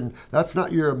action? That's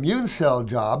not your immune cell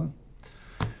job.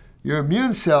 Your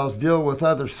immune cells deal with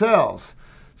other cells.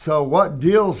 So what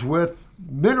deals with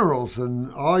minerals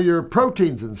and all your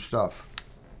proteins and stuff?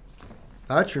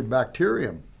 That's your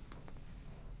bacterium.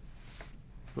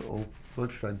 Uh-oh,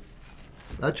 lunchtime.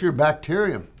 That's your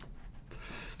bacterium.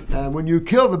 And when you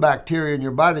kill the bacteria in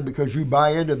your body because you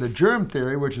buy into the germ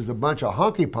theory, which is a bunch of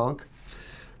honky-punk,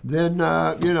 then,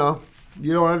 you know,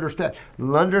 you don't understand.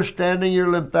 Understanding your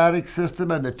lymphatic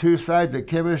system and the two sides of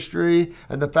chemistry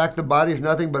and the fact the body is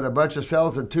nothing but a bunch of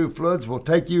cells and two fluids will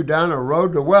take you down a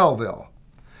road to Wellville.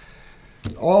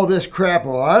 All this crap,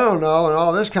 well, I don't know, and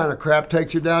all this kind of crap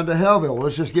takes you down to Hellville.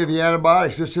 Let's just give you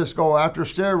antibiotics. Let's just go after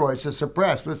steroids to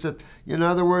suppress. Let's just, in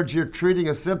other words, you're treating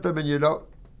a symptom and you don't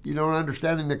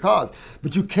understanding the cause.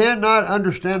 But you cannot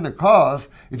understand the cause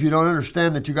if you don't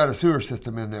understand that you got a sewer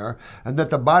system in there and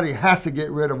that the body has to get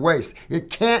rid of waste.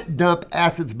 It can't dump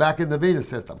acids back in the venous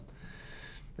system.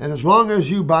 And as long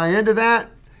as you buy into that,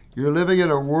 you're living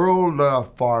in a world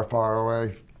far, far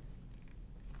away.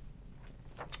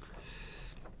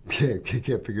 You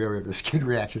can't figure out the skin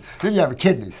reaction. Then you have the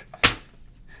kidneys.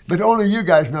 But only you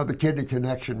guys know the kidney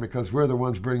connection because we're the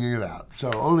ones bringing it out.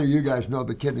 So only you guys know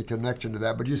the kidney connection to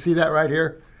that. But you see that right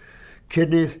here?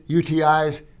 Kidneys,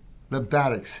 UTIs,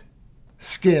 lymphatics,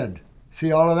 skin.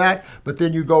 See all of that? But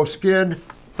then you go skin,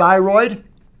 thyroid,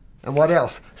 and what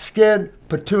else? Skin,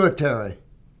 pituitary.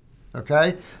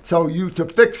 Okay? So to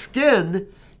fix skin,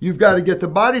 you've got to get the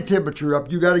body temperature up.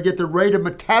 You've got to get the rate of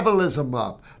metabolism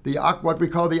up, what we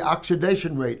call the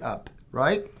oxidation rate up,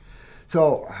 right?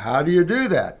 So how do you do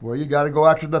that? Well, you got to go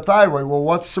after the thyroid. Well,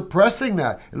 what's suppressing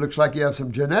that? It looks like you have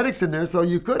some genetics in there, so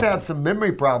you could have some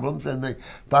memory problems in the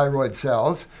thyroid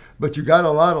cells, but you got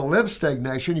a lot of lymph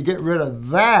stagnation. You get rid of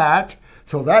that,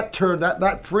 so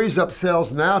that frees up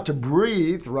cells now to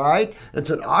breathe, right, and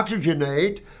to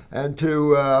oxygenate and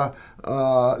to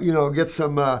get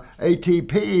some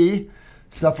ATP,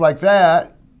 stuff like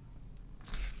that.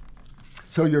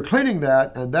 So you're cleaning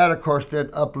that, and that, of course, then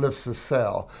uplifts the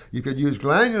cell. You could use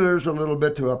glandulars a little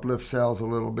bit to uplift cells a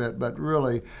little bit, but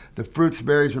really the fruits,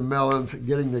 berries, and melons,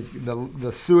 getting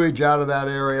the sewage out of that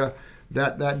area,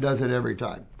 that does it every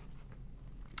time.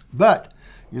 But,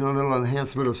 a little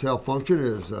enhancement of cell function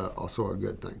is also a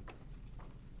good thing.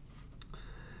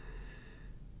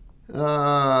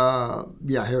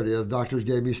 Here it is. Doctors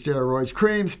gave me steroids,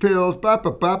 creams, pills,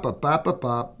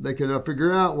 They could not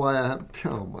figure out why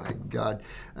oh my God.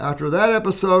 After that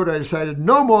episode, I decided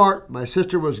no more. My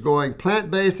sister was going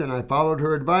plant-based and I followed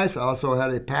her advice. I also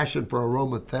had a passion for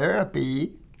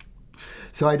aromatherapy.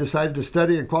 So I decided to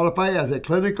study and qualify as a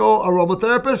clinical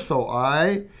aromatherapist. So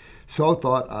I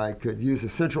thought I could use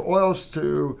essential oils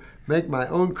to make my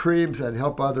own creams and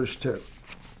help others too.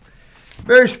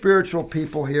 Very spiritual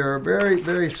people here. Very,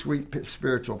 very sweet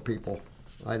spiritual people.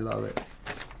 I love it.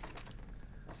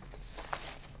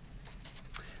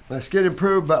 My skin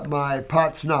improved, but my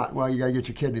pot's not. Well, you got to get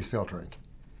your kidneys filtering.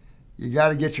 You got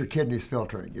to get your kidneys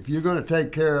filtering. If you're going to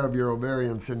take care of your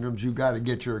ovarian syndromes, you got to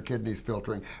get your kidneys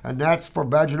filtering. And that's for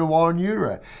vaginal wall and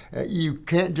uteri. You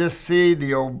can't just see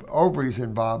the ovaries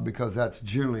involved because that's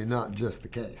generally not just the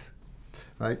case.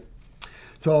 Right?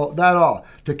 So that all.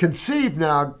 To conceive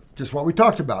now, just what we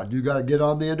talked about. You got to get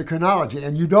on the endocrinology,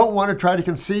 and you don't want to try to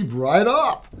conceive right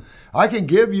off. I can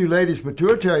give you ladies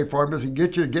pituitary formulas and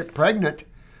get you to get pregnant,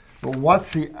 but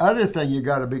what's the other thing you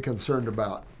got to be concerned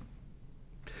about?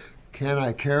 Can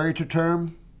I carry to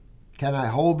term? Can I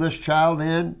hold this child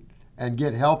in and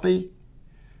get healthy?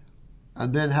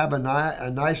 and then have a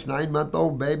nice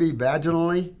 9-month-old baby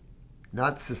vaginally,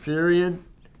 not cesarean,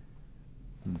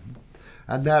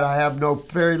 and that I have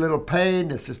very little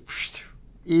pain. It's just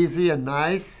easy and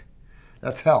nice.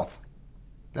 That's health.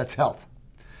 That's health.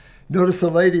 Notice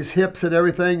the lady's hips and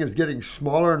everything is getting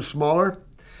smaller and smaller.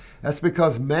 That's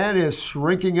because man is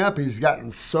shrinking up. He's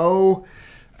gotten so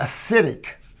acidic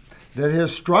that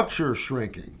his structure is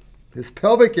shrinking. His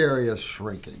pelvic area is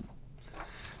shrinking.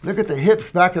 Look at the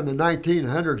hips back in the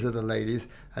 1900s of the ladies,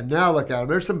 and now look at them.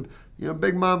 There's some,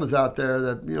 big mamas out there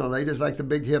that, ladies like the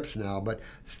big hips now, but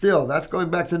still, that's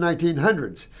going back to the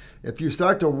 1900s. If you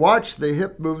start to watch the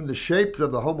hip movement, the shapes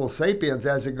of the Homo sapiens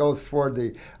as it goes toward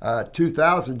the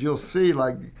 2000s, you'll see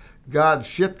like God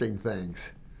shifting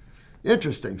things.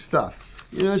 Interesting stuff.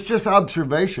 It's just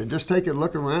observation. Just take a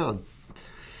look around.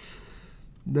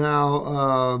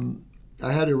 Now,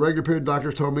 I had a regular period.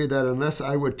 Doctors told me that unless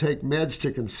I would take meds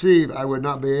to conceive, I would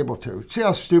not be able to. See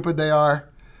how stupid they are?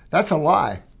 That's a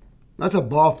lie. That's a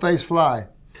bald-faced lie.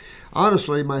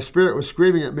 Honestly, my spirit was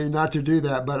screaming at me not to do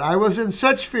that, but I was in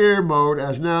such fear mode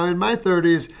as now in my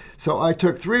 30s, so I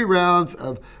took 3 rounds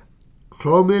of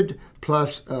Clomid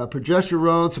plus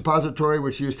progesterone suppository,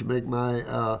 which used to make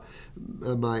my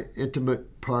my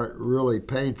intimate part really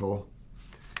painful.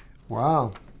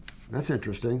 Wow, that's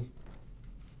interesting.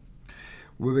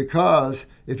 Well, because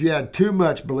if you had too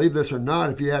much, believe this or not,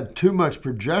 if you had too much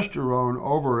progesterone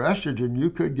over estrogen,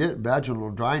 you could get vaginal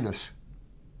dryness.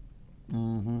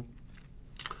 And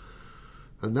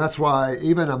that's why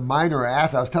even a minor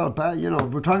acid, I was telling Pat,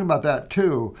 we're talking about that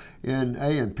too in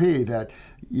A&P, that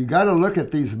you got to look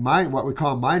at these, what we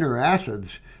call minor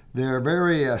acids. They're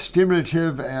very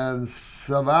stimulative and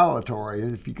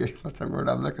salivatory. If you get, what's the word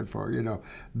I'm looking for?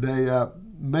 They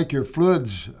make your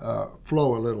fluids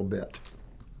flow a little bit.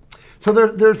 So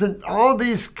there's all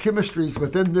these chemistries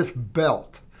within this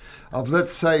belt of,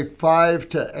 let's say, 5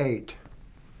 to 8.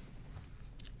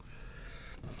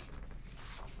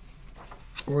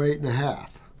 Or 8.5.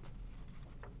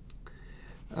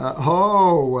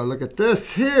 Look at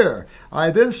this here.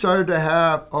 I then started to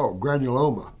have,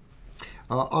 granuloma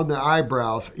on the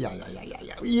eyebrows. Yeah.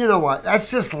 You know what?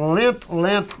 That's just limp.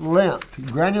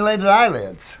 Granulated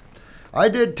eyelids. I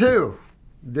did too.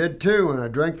 When I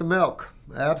drank the milk.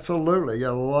 Absolutely. You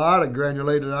got a lot of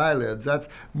granulated eyelids. That's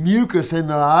mucus in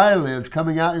the eyelids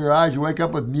coming out your eyes. You wake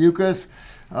up with mucus.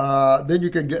 Then you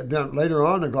can then later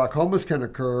on, the glaucomas can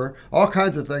occur. All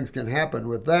kinds of things can happen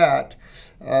with that.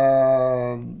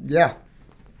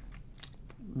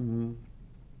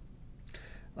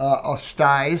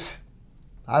 Styes.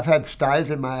 I've had styes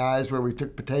in my eyes where we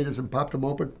took potatoes and popped them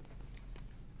open.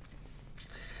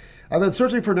 I've been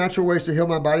searching for natural ways to heal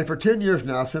my body for 10 years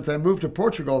now. Since I moved to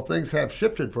Portugal, things have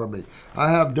shifted for me.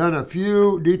 I have done a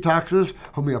few detoxes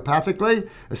homeopathically,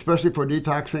 especially for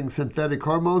detoxing synthetic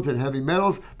hormones and heavy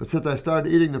metals. But since I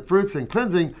started eating the fruits and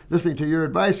cleansing, listening to your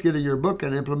advice, getting your book,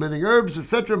 and implementing herbs,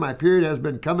 etc., my period has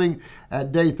been coming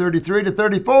at day 33 to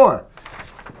 34.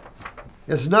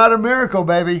 It's not a miracle,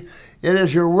 baby. It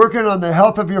is you're working on the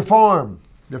health of your form,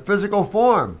 the physical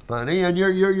form, honey, and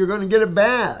you're going to get it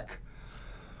back.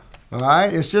 All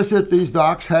right, it's just that these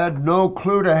docs had no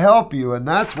clue to help you, and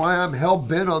that's why I'm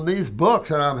hell-bent on these books,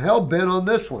 and I'm hell-bent on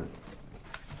this one.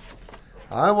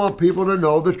 I want people to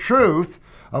know the truth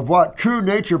of what true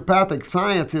naturopathic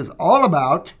science is all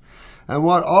about and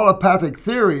what allopathic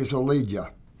theories will lead you.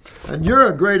 And you're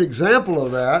a great example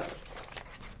of that.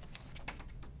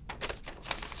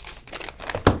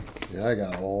 Yeah, I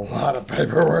got a lot of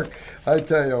paperwork. I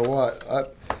tell you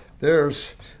what,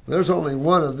 there's only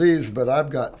one of these, but I've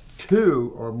got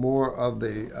 2 or more of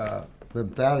the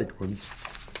lymphatic ones.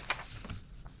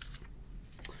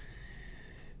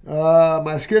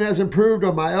 My skin has improved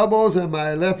on my elbows and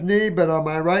my left knee, but on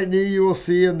my right knee, you will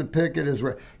see in the pic it is,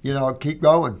 keep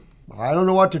going. I don't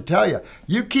know what to tell you.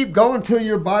 You keep going till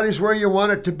your body's where you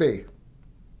want it to be.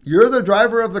 You're the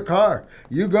driver of the car.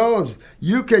 You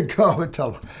can go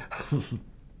until,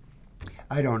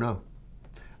 I don't know.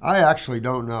 I actually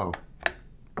don't know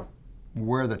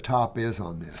where the top is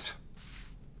on this.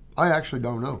 I actually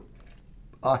don't know.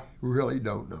 I really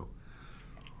don't know.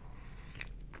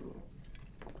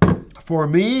 For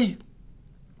me,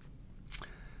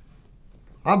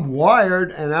 I'm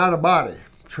wired and out of body.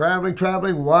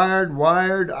 Traveling,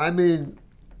 wired. I mean,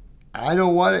 I know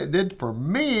what it did for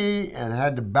me and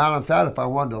had to balance out if I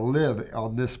wanted to live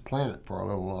on this planet for a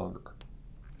little longer.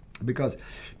 Because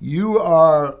you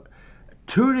are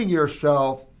tuning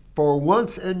yourself for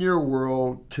once in your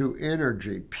world to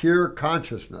energy, pure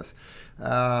consciousness,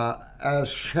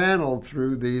 as channeled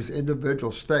through these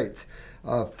individual states,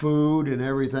 food and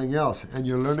everything else. And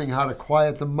you're learning how to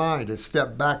quiet the mind and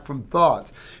step back from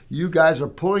thoughts. You guys are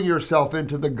pulling yourself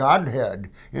into the Godhead,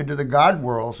 into the God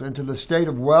worlds, into the state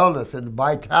of wellness and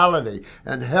vitality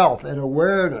and health and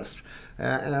awareness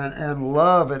and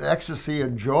love and ecstasy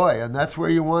and joy. And that's where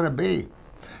you want to be.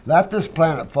 Let this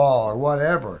planet fall or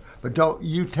whatever, but don't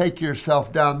you take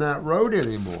yourself down that road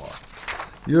anymore.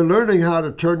 You're learning how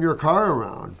to turn your car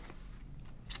around.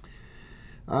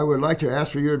 I would like to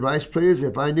ask for your advice, please.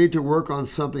 If I need to work on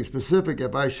something specific,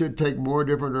 if I should take more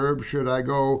different herbs, should I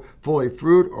go fully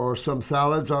fruit or some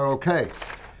salads are okay?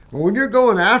 Well, when you're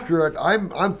going after it,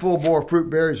 I'm full more fruit,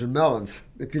 berries, and melons.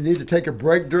 If you need to take a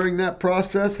break during that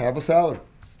process, have a salad.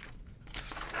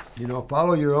 You know,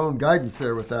 follow your own guidance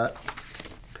there with that.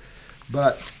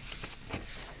 But,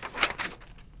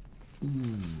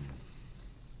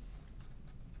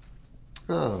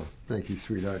 oh, thank you,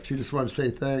 sweetheart. She just wanted to say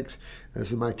thanks.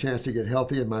 This is my chance to get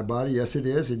healthy in my body. Yes, it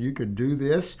is, and you can do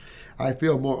this. I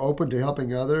feel more open to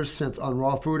helping others since on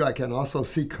raw food I can also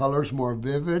see colors more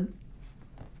vivid.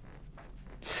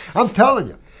 I'm telling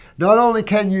you, not only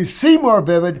can you see more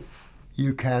vivid,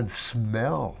 you can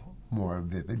smell more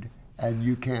vivid, and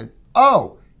you can,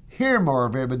 hear more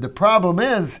vivid. The problem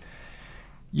is,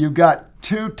 you've got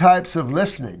two types of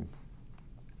listening,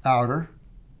 outer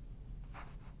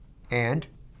and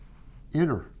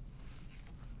inner.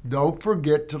 Don't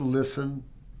forget to listen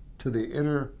to the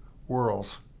inner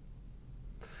worlds.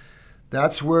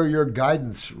 That's where your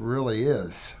guidance really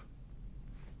is.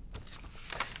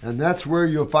 And that's where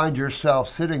you'll find yourself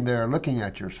sitting there looking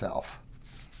at yourself.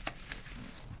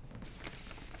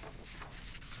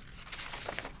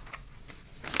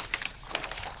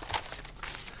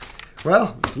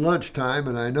 Well, it's lunchtime,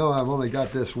 and I know I've only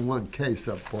got this one case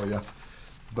up for you,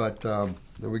 but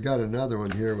we got another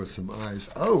one here with some eyes.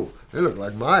 Oh, they look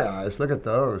like my eyes. Look at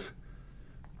those.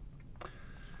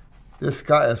 This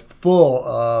guy is full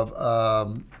of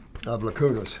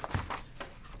lacunas.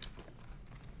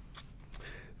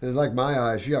 And like my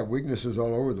eyes, you got weaknesses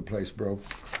all over the place, bro.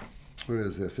 What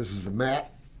is this? This is the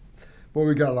mat. Well,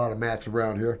 we got a lot of mats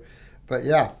around here. But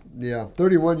yeah,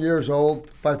 31 years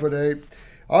old, 5'8".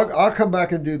 I'll come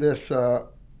back and do this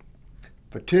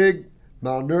fatigue,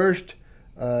 malnourished,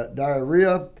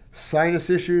 diarrhea, sinus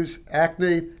issues,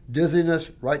 acne,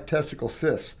 dizziness, right testicle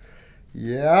cysts.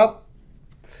 Yep.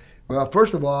 Well,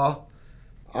 first of all,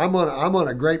 I'm on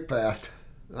a grape fast.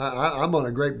 I'm on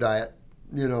a grape diet.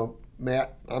 You know,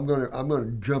 Matt, I'm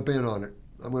gonna jump in on it.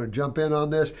 I'm gonna jump in on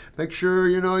this. Make sure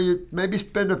you maybe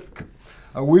spend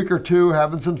a week or two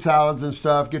having some salads and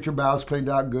stuff, get your bowels cleaned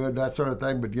out good, that sort of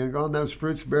thing. But get on those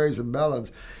fruits, berries, and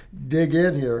melons. Dig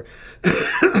in here.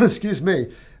 Excuse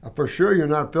me. For sure you're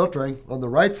not filtering on the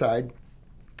right side.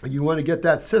 You want to get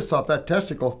that cyst off that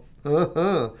testicle.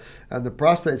 And the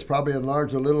prostate's probably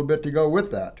enlarged a little bit to go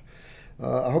with that.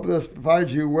 I hope this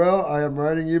finds you well. I am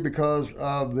writing you because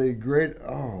of the great...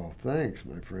 Oh, thanks,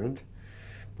 my friend.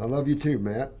 I love you too,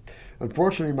 Matt.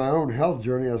 Unfortunately, my own health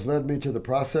journey has led me to the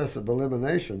process of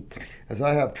elimination, as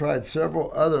I have tried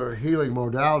several other healing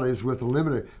modalities with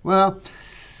eliminating. Well,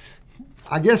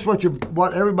 I guess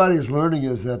what everybody is learning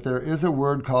is that there is a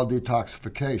word called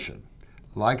detoxification.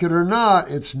 Like it or not,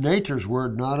 it's nature's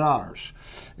word, not ours.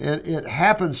 And it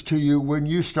happens to you when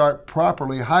you start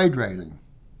properly hydrating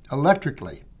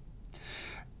electrically.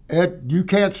 You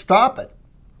can't stop it.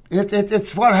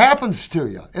 It's what happens to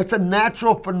you. It's a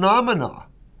natural phenomena.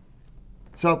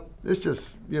 So it's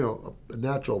just, a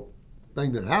natural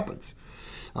thing that happens.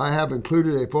 I have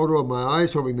included a photo of my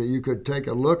eyes, hoping that you could take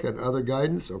a look at other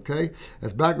guidance, okay?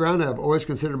 As background, I have always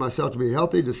considered myself to be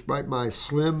healthy despite my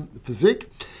slim physique.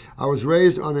 I was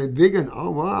raised on a vegan,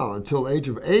 until age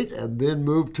of 8, and then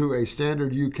moved to a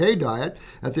standard UK diet.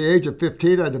 At the age of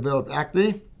 15, I developed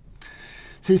acne.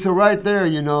 See, so right there,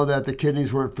 you know that the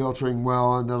kidneys weren't filtering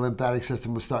well and the lymphatic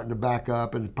system was starting to back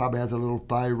up and probably has a little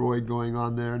thyroid going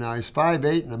on there. Now, he's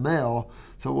 5'8" and a male,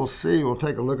 so we'll see. We'll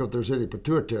take a look if there's any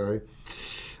pituitary.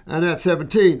 And at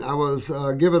 17, I was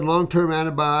given long-term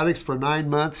antibiotics for 9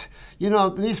 months.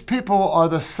 These people are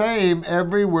the same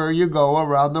everywhere you go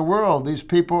around the world. These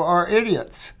people are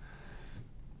idiots.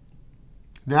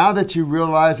 Now that you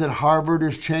realize that Harvard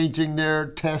is changing their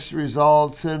test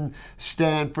results and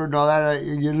Stanford and all that, are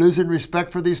you losing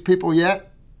respect for these people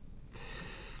yet?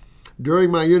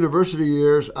 During my university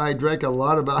years, I drank a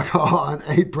lot of alcohol and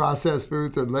ate processed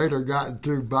foods and later got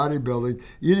into bodybuilding,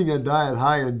 eating a diet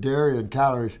high in dairy and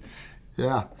calories.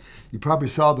 Yeah, You probably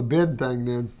saw the bin thing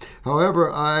then.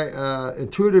 However, I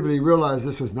intuitively realized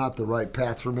this was not the right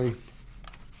path for me.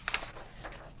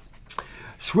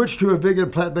 Switched to a vegan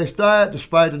plant-based diet.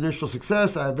 Despite initial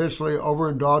success, I eventually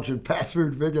overindulged in fast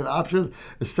food vegan options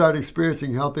and started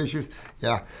experiencing health issues.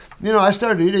 Yeah, I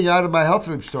started eating out of my health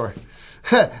food store.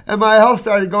 And my health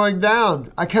started going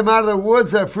down. I came out of the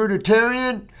woods a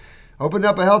fruitarian, opened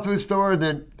up a health food store, and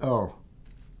then,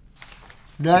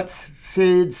 nuts,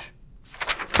 seeds,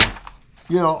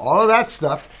 all of that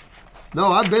stuff.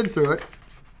 No, I've been through it.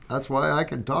 That's why I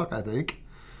can talk, I think.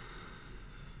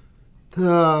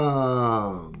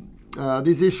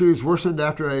 These issues worsened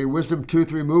after a wisdom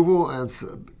tooth removal and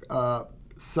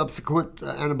subsequent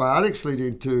antibiotics,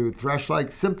 leading to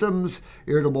thrush-like symptoms,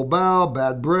 irritable bowel,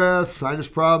 bad breath, sinus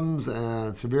problems,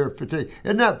 and severe fatigue.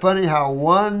 Isn't that funny how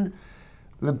one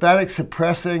lymphatic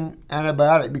suppressing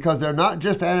antibiotic, because they're not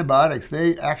just antibiotics,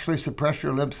 they actually suppress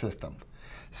your lymph system.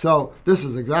 So this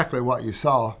is exactly what you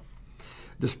saw.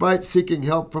 Despite seeking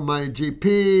help from my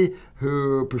GP,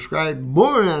 who prescribed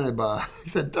more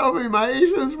antibiotics and told me my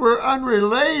issues were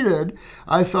unrelated,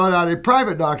 I sought out a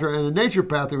private doctor and a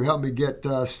naturopath who helped me get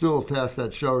stool tests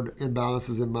that showed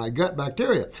imbalances in my gut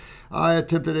bacteria. I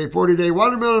attempted a 40-day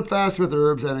watermelon fast with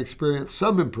herbs and experienced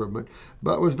some improvement,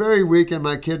 but was very weak and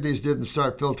my kidneys didn't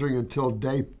start filtering until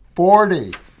day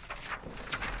 40.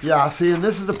 Yeah, see, and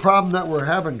this is the problem that we're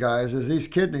having, guys, is these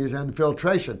kidneys and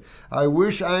filtration. I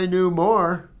wish I knew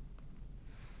more.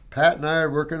 Pat and I are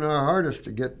working our hardest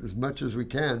to get as much as we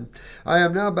can. I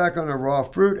am now back on a raw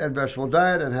fruit and vegetable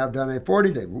diet and have done a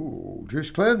 40-day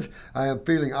juice cleanse. I am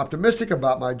feeling optimistic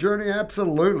about my journey.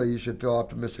 Absolutely, you should feel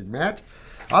optimistic, Matt.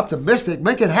 Optimistic,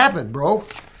 make it happen, bro.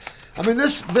 I mean,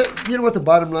 you know what the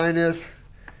bottom line is?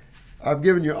 I've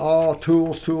given you all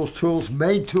tools,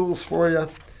 made tools for you.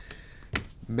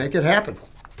 Make it happen.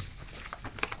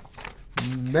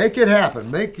 Make it happen.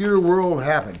 Make your world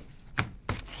happen.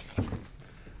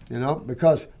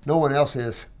 Because no one else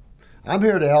is. I'm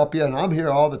here to help you, and I'm here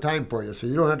all the time for you, so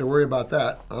you don't have to worry about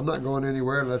that. I'm not going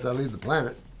anywhere unless I leave the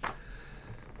planet.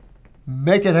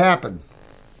 Make it happen.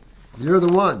 You're the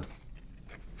one.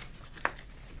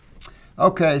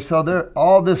 Okay, so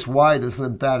all this white is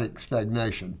lymphatic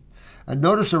stagnation. And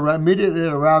notice immediately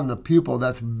around the pupil,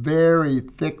 that's very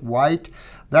thick white.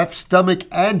 That's stomach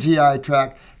and GI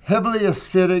tract. Heavily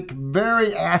acidic,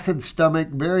 very acid stomach,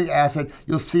 very acid.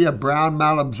 You'll see a brown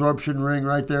malabsorption ring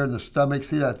right there in the stomach.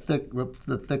 See that thick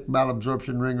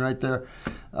malabsorption ring right there?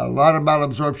 A lot of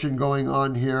malabsorption going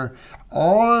on here.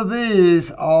 All of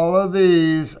these are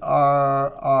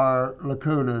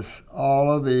lacunas.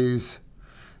 All of these.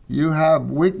 You have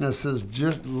weaknesses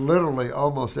just literally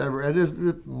almost everywhere.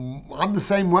 I'm the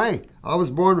same way. I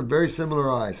was born with very similar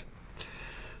eyes.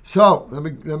 So let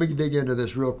me dig into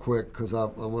this real quick because I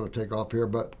want to take off here.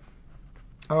 But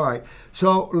all right.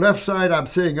 So left side, I'm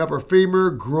seeing upper femur,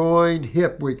 groin,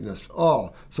 hip weakness.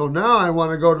 Oh, so now I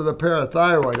want to go to the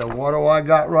parathyroid. And what do I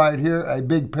got right here? A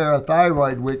big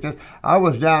parathyroid weakness. I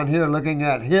was down here looking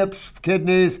at hips,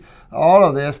 kidneys, all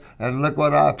of this, and look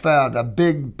what I found, a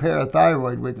big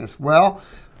parathyroid weakness. Well,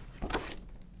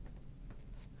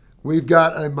 we've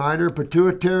got a minor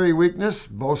pituitary weakness,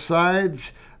 both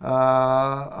sides,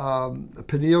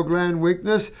 pineal gland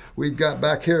weakness. We've got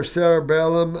back here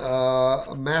cerebellum,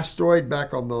 mastoid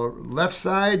back on the left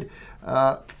side,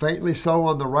 faintly so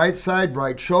on the right side,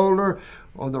 right shoulder.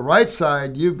 On the right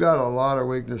side, you've got a lot of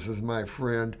weaknesses, my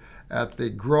friend, at the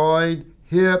groin,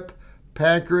 hip,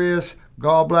 pancreas,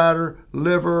 gallbladder,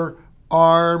 liver,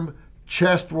 arm,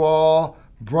 chest wall,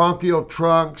 bronchial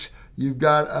trunks. You've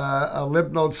got a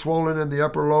lymph node swollen in the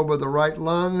upper lobe of the right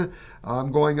lung.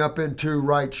 I'm going up into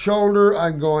right shoulder.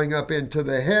 I'm going up into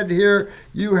the head here.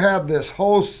 You have this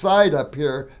whole side up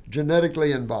here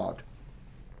genetically involved.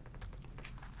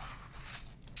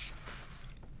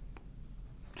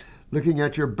 Looking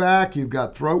at your back, you've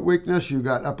got throat weakness, you've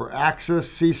got upper axis,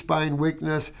 C-spine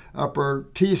weakness, upper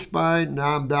T-spine.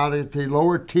 Now I'm down at the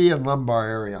lower T and lumbar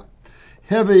area.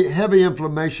 Heavy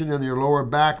inflammation in your lower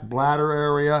back, bladder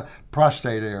area,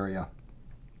 prostate area.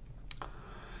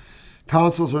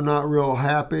 Tonsils are not real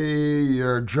happy,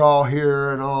 your jaw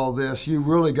here and all this. You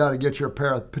really got to get your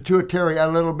pituitary a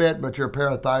little bit, but your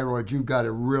parathyroid, you've got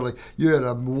to really, you had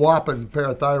a whopping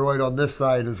parathyroid on this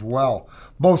side as well.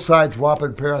 Both sides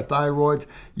whopping parathyroids.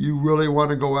 You really want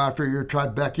to go after your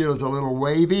trabeculum, a little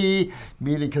wavy,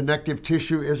 meaning connective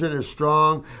tissue isn't as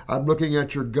strong. I'm looking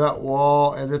at your gut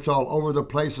wall and it's all over the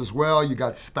place as well. You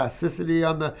got spasticity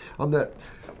on the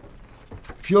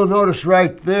if you'll notice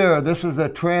right there, this is the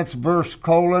transverse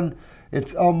colon.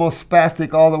 It's almost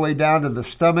spastic all the way down to the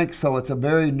stomach, so it's a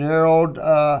very narrowed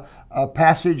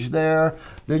passage there.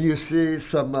 Then you see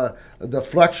some, the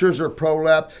flexors are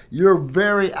prolapsed. You're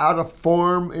very out of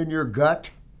form in your gut.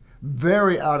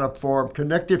 Very out of form.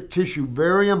 Connective tissue,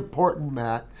 very important,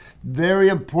 Matt. Very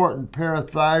important.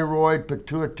 Parathyroid,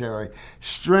 pituitary.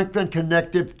 Strengthen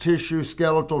connective tissue,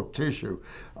 skeletal tissue.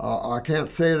 I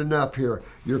can't say it enough here.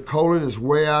 Your colon is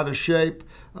way out of shape,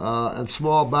 and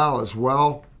small bowel as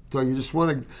well. So you just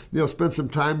want to, spend some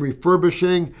time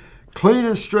refurbishing. Clean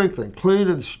and strengthen. Clean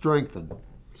and strengthen.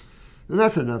 And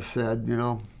that's enough said,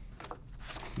 You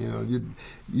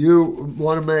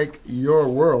want to make your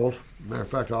world. Matter of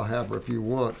fact, I'll have her if you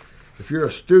want. If you're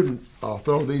a student, I'll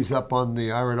throw these up on the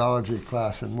iridology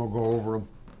class and we'll go over them.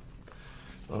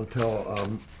 I'll tell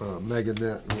Megan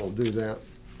that and we'll do that.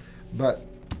 But,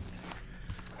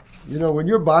 when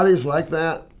your body's like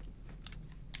that,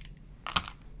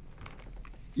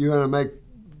 you're going to make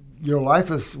your life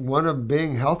is one of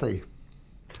being healthy.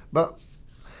 But,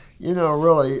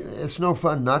 really, it's no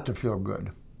fun not to feel good.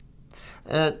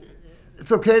 And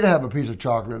it's okay to have a piece of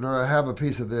chocolate or have a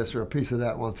piece of this or a piece of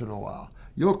that once in a while.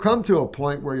 You'll come to a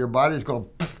point where your body's going,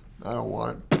 I don't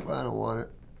want it, I don't want it.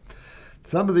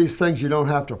 Some of these things you don't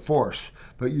have to force,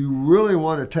 but you really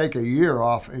want to take a year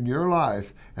off in your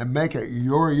life and make it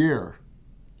your year,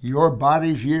 your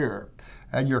body's year,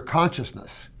 and your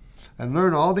consciousness, and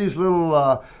learn all these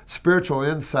little spiritual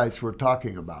insights we're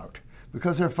talking about,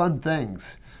 because they're fun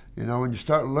things, when you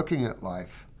start looking at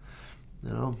life,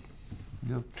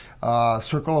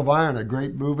 Circle of Iron, a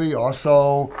great movie.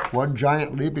 Also, One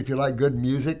Giant Leap, if you like good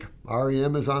music.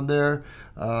 REM is on there.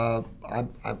 I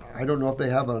don't know if they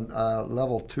have a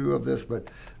level 2 of this, but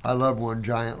I love One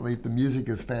Giant Leap. The music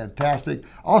is fantastic.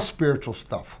 All spiritual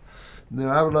stuff.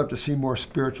 I would love to see more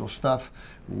spiritual stuff.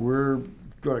 We're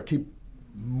going to keep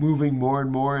moving more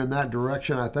and more in that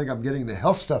direction. I think I'm getting the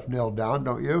health stuff nailed down,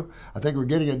 don't you? I think we're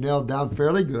getting it nailed down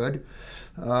fairly good.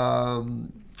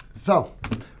 So,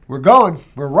 we're going.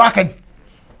 We're rocking.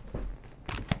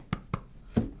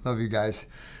 Love you guys.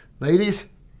 Ladies,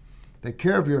 take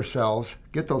care of yourselves.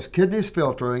 Get those kidneys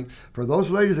filtering. For those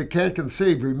ladies that can't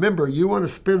conceive, remember, you want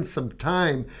to spend some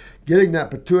time getting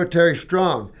that pituitary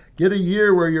strong. Get a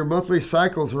year where your monthly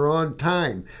cycles are on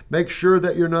time. Make sure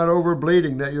that you're not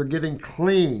overbleeding, that you're getting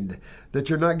cleaned, that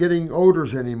you're not getting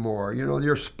odors anymore.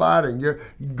 You're spotting. You're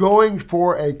going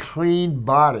for a clean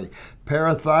body.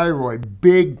 Parathyroid,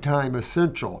 big time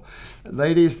essential.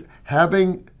 Ladies,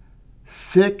 having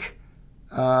sick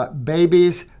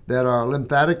babies that are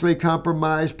lymphatically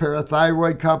compromised,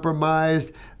 parathyroid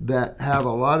compromised, that have a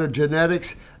lot of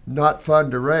genetics, not fun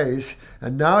to raise.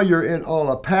 And now you're in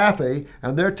allopathy,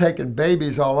 and they're taking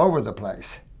babies all over the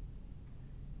place.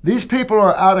 These people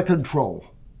are out of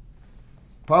control.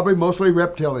 Probably mostly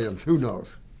reptilians, who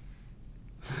knows?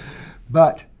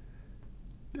 But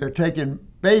they're taking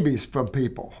babies from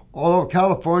people. Although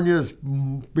California is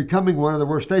becoming one of the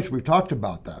worst states, we've talked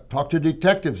about that. Talked to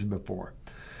detectives before.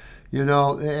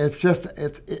 It's just,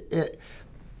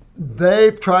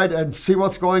 they've tried and see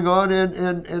what's going on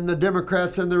in the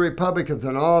Democrats and the Republicans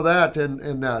and all that,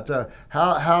 and that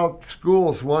how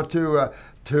schools want to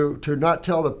not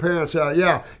tell the parents,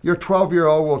 your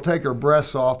 12-year-old will take her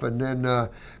breasts off and then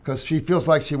because she feels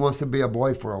like she wants to be a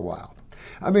boy for a while.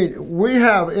 I mean, we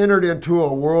have entered into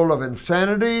a world of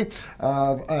insanity,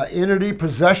 of entity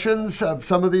possessions of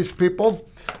some of these people.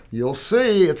 You'll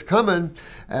see it's coming,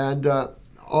 and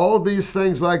all these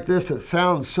things like this that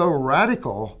sound so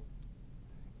radical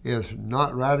is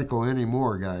not radical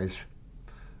anymore, guys.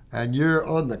 And you're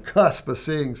on the cusp of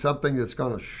seeing something that's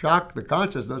going to shock the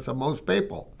consciousness of most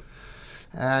people.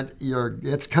 And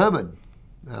it's coming.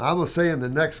 And I will say in the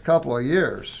next couple of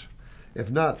years, if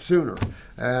not sooner.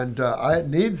 And it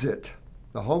needs it.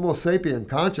 The Homo sapien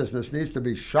consciousness needs to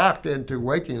be shocked into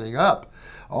waking up.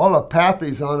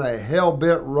 Allopathy's on a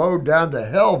hell-bent road down to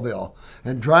Hellville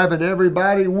and driving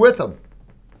everybody with them.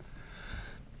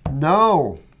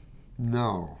 No.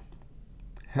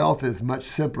 Health is much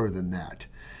simpler than that.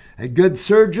 A good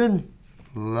surgeon,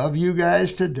 love you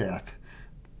guys to death.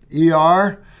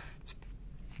 ER,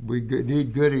 we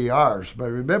need good ERs.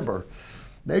 But remember,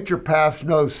 naturopaths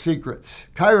know secrets.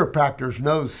 Chiropractors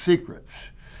know secrets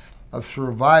of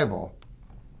survival.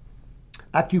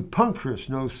 Acupuncturists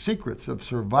know secrets of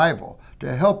survival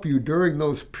to help you during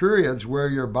those periods where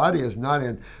your body is not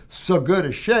in so good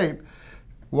a shape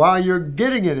while you're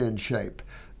getting it in shape.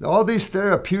 All these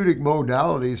therapeutic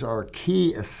modalities are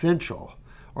key essential,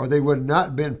 or they would not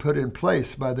have been put in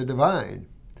place by the divine.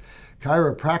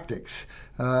 Chiropractics,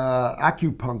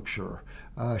 acupuncture,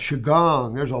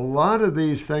 qigong, there's a lot of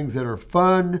these things that are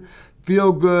fun,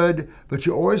 feel good, but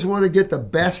you always want to get the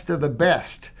best of the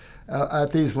best.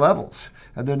 at these levels.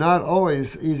 And they're not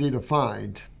always easy to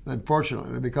find,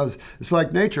 unfortunately, because it's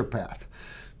like naturopath.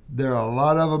 There are a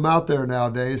lot of them out there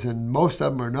nowadays, and most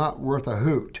of them are not worth a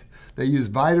hoot. They use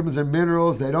vitamins and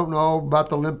minerals. They don't know about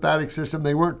the lymphatic system.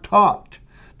 They weren't taught.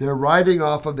 They're riding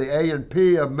off of the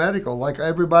A&P of medical like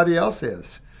everybody else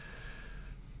is.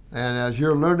 And as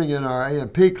you're learning in our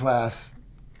A&P class,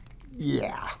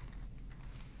 yeah,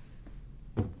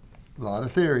 a lot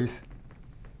of theories.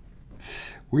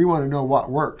 We want to know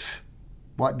what works,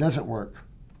 what doesn't work.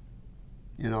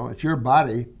 You know, it's your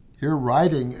body. You're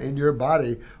riding in your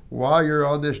body while you're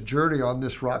on this journey, on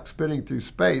this rock spinning through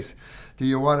space. Do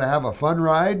you want to have a fun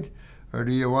ride, or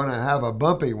do you want to have a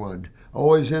bumpy one?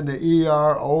 Always in the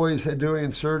ER, always doing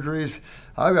surgeries.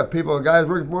 I've got guys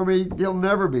working for me, he'll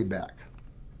never be back.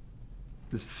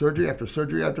 Just surgery after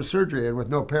surgery after surgery, and with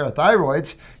no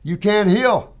parathyroids, you can't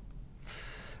heal.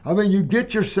 I mean, you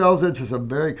get yourselves into some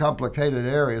very complicated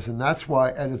areas, and that's why,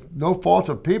 and it's no fault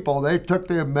of people, they took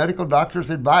the medical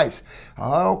doctor's advice.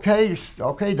 Okay,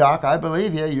 doc, I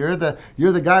believe you. You're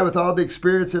the guy with all the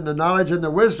experience and the knowledge and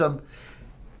the wisdom.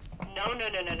 No.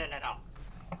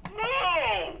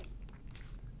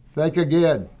 Think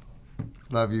again.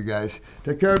 Love you guys.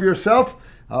 Take care of yourself.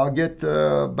 I'll get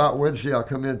about Wednesday, I'll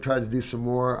come in and try to do some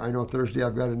more. I know Thursday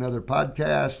I've got another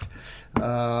podcast.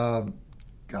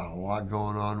 Got a lot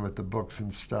going on with the books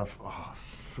and stuff. Oh,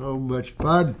 so much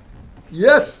fun.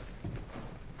 Yes.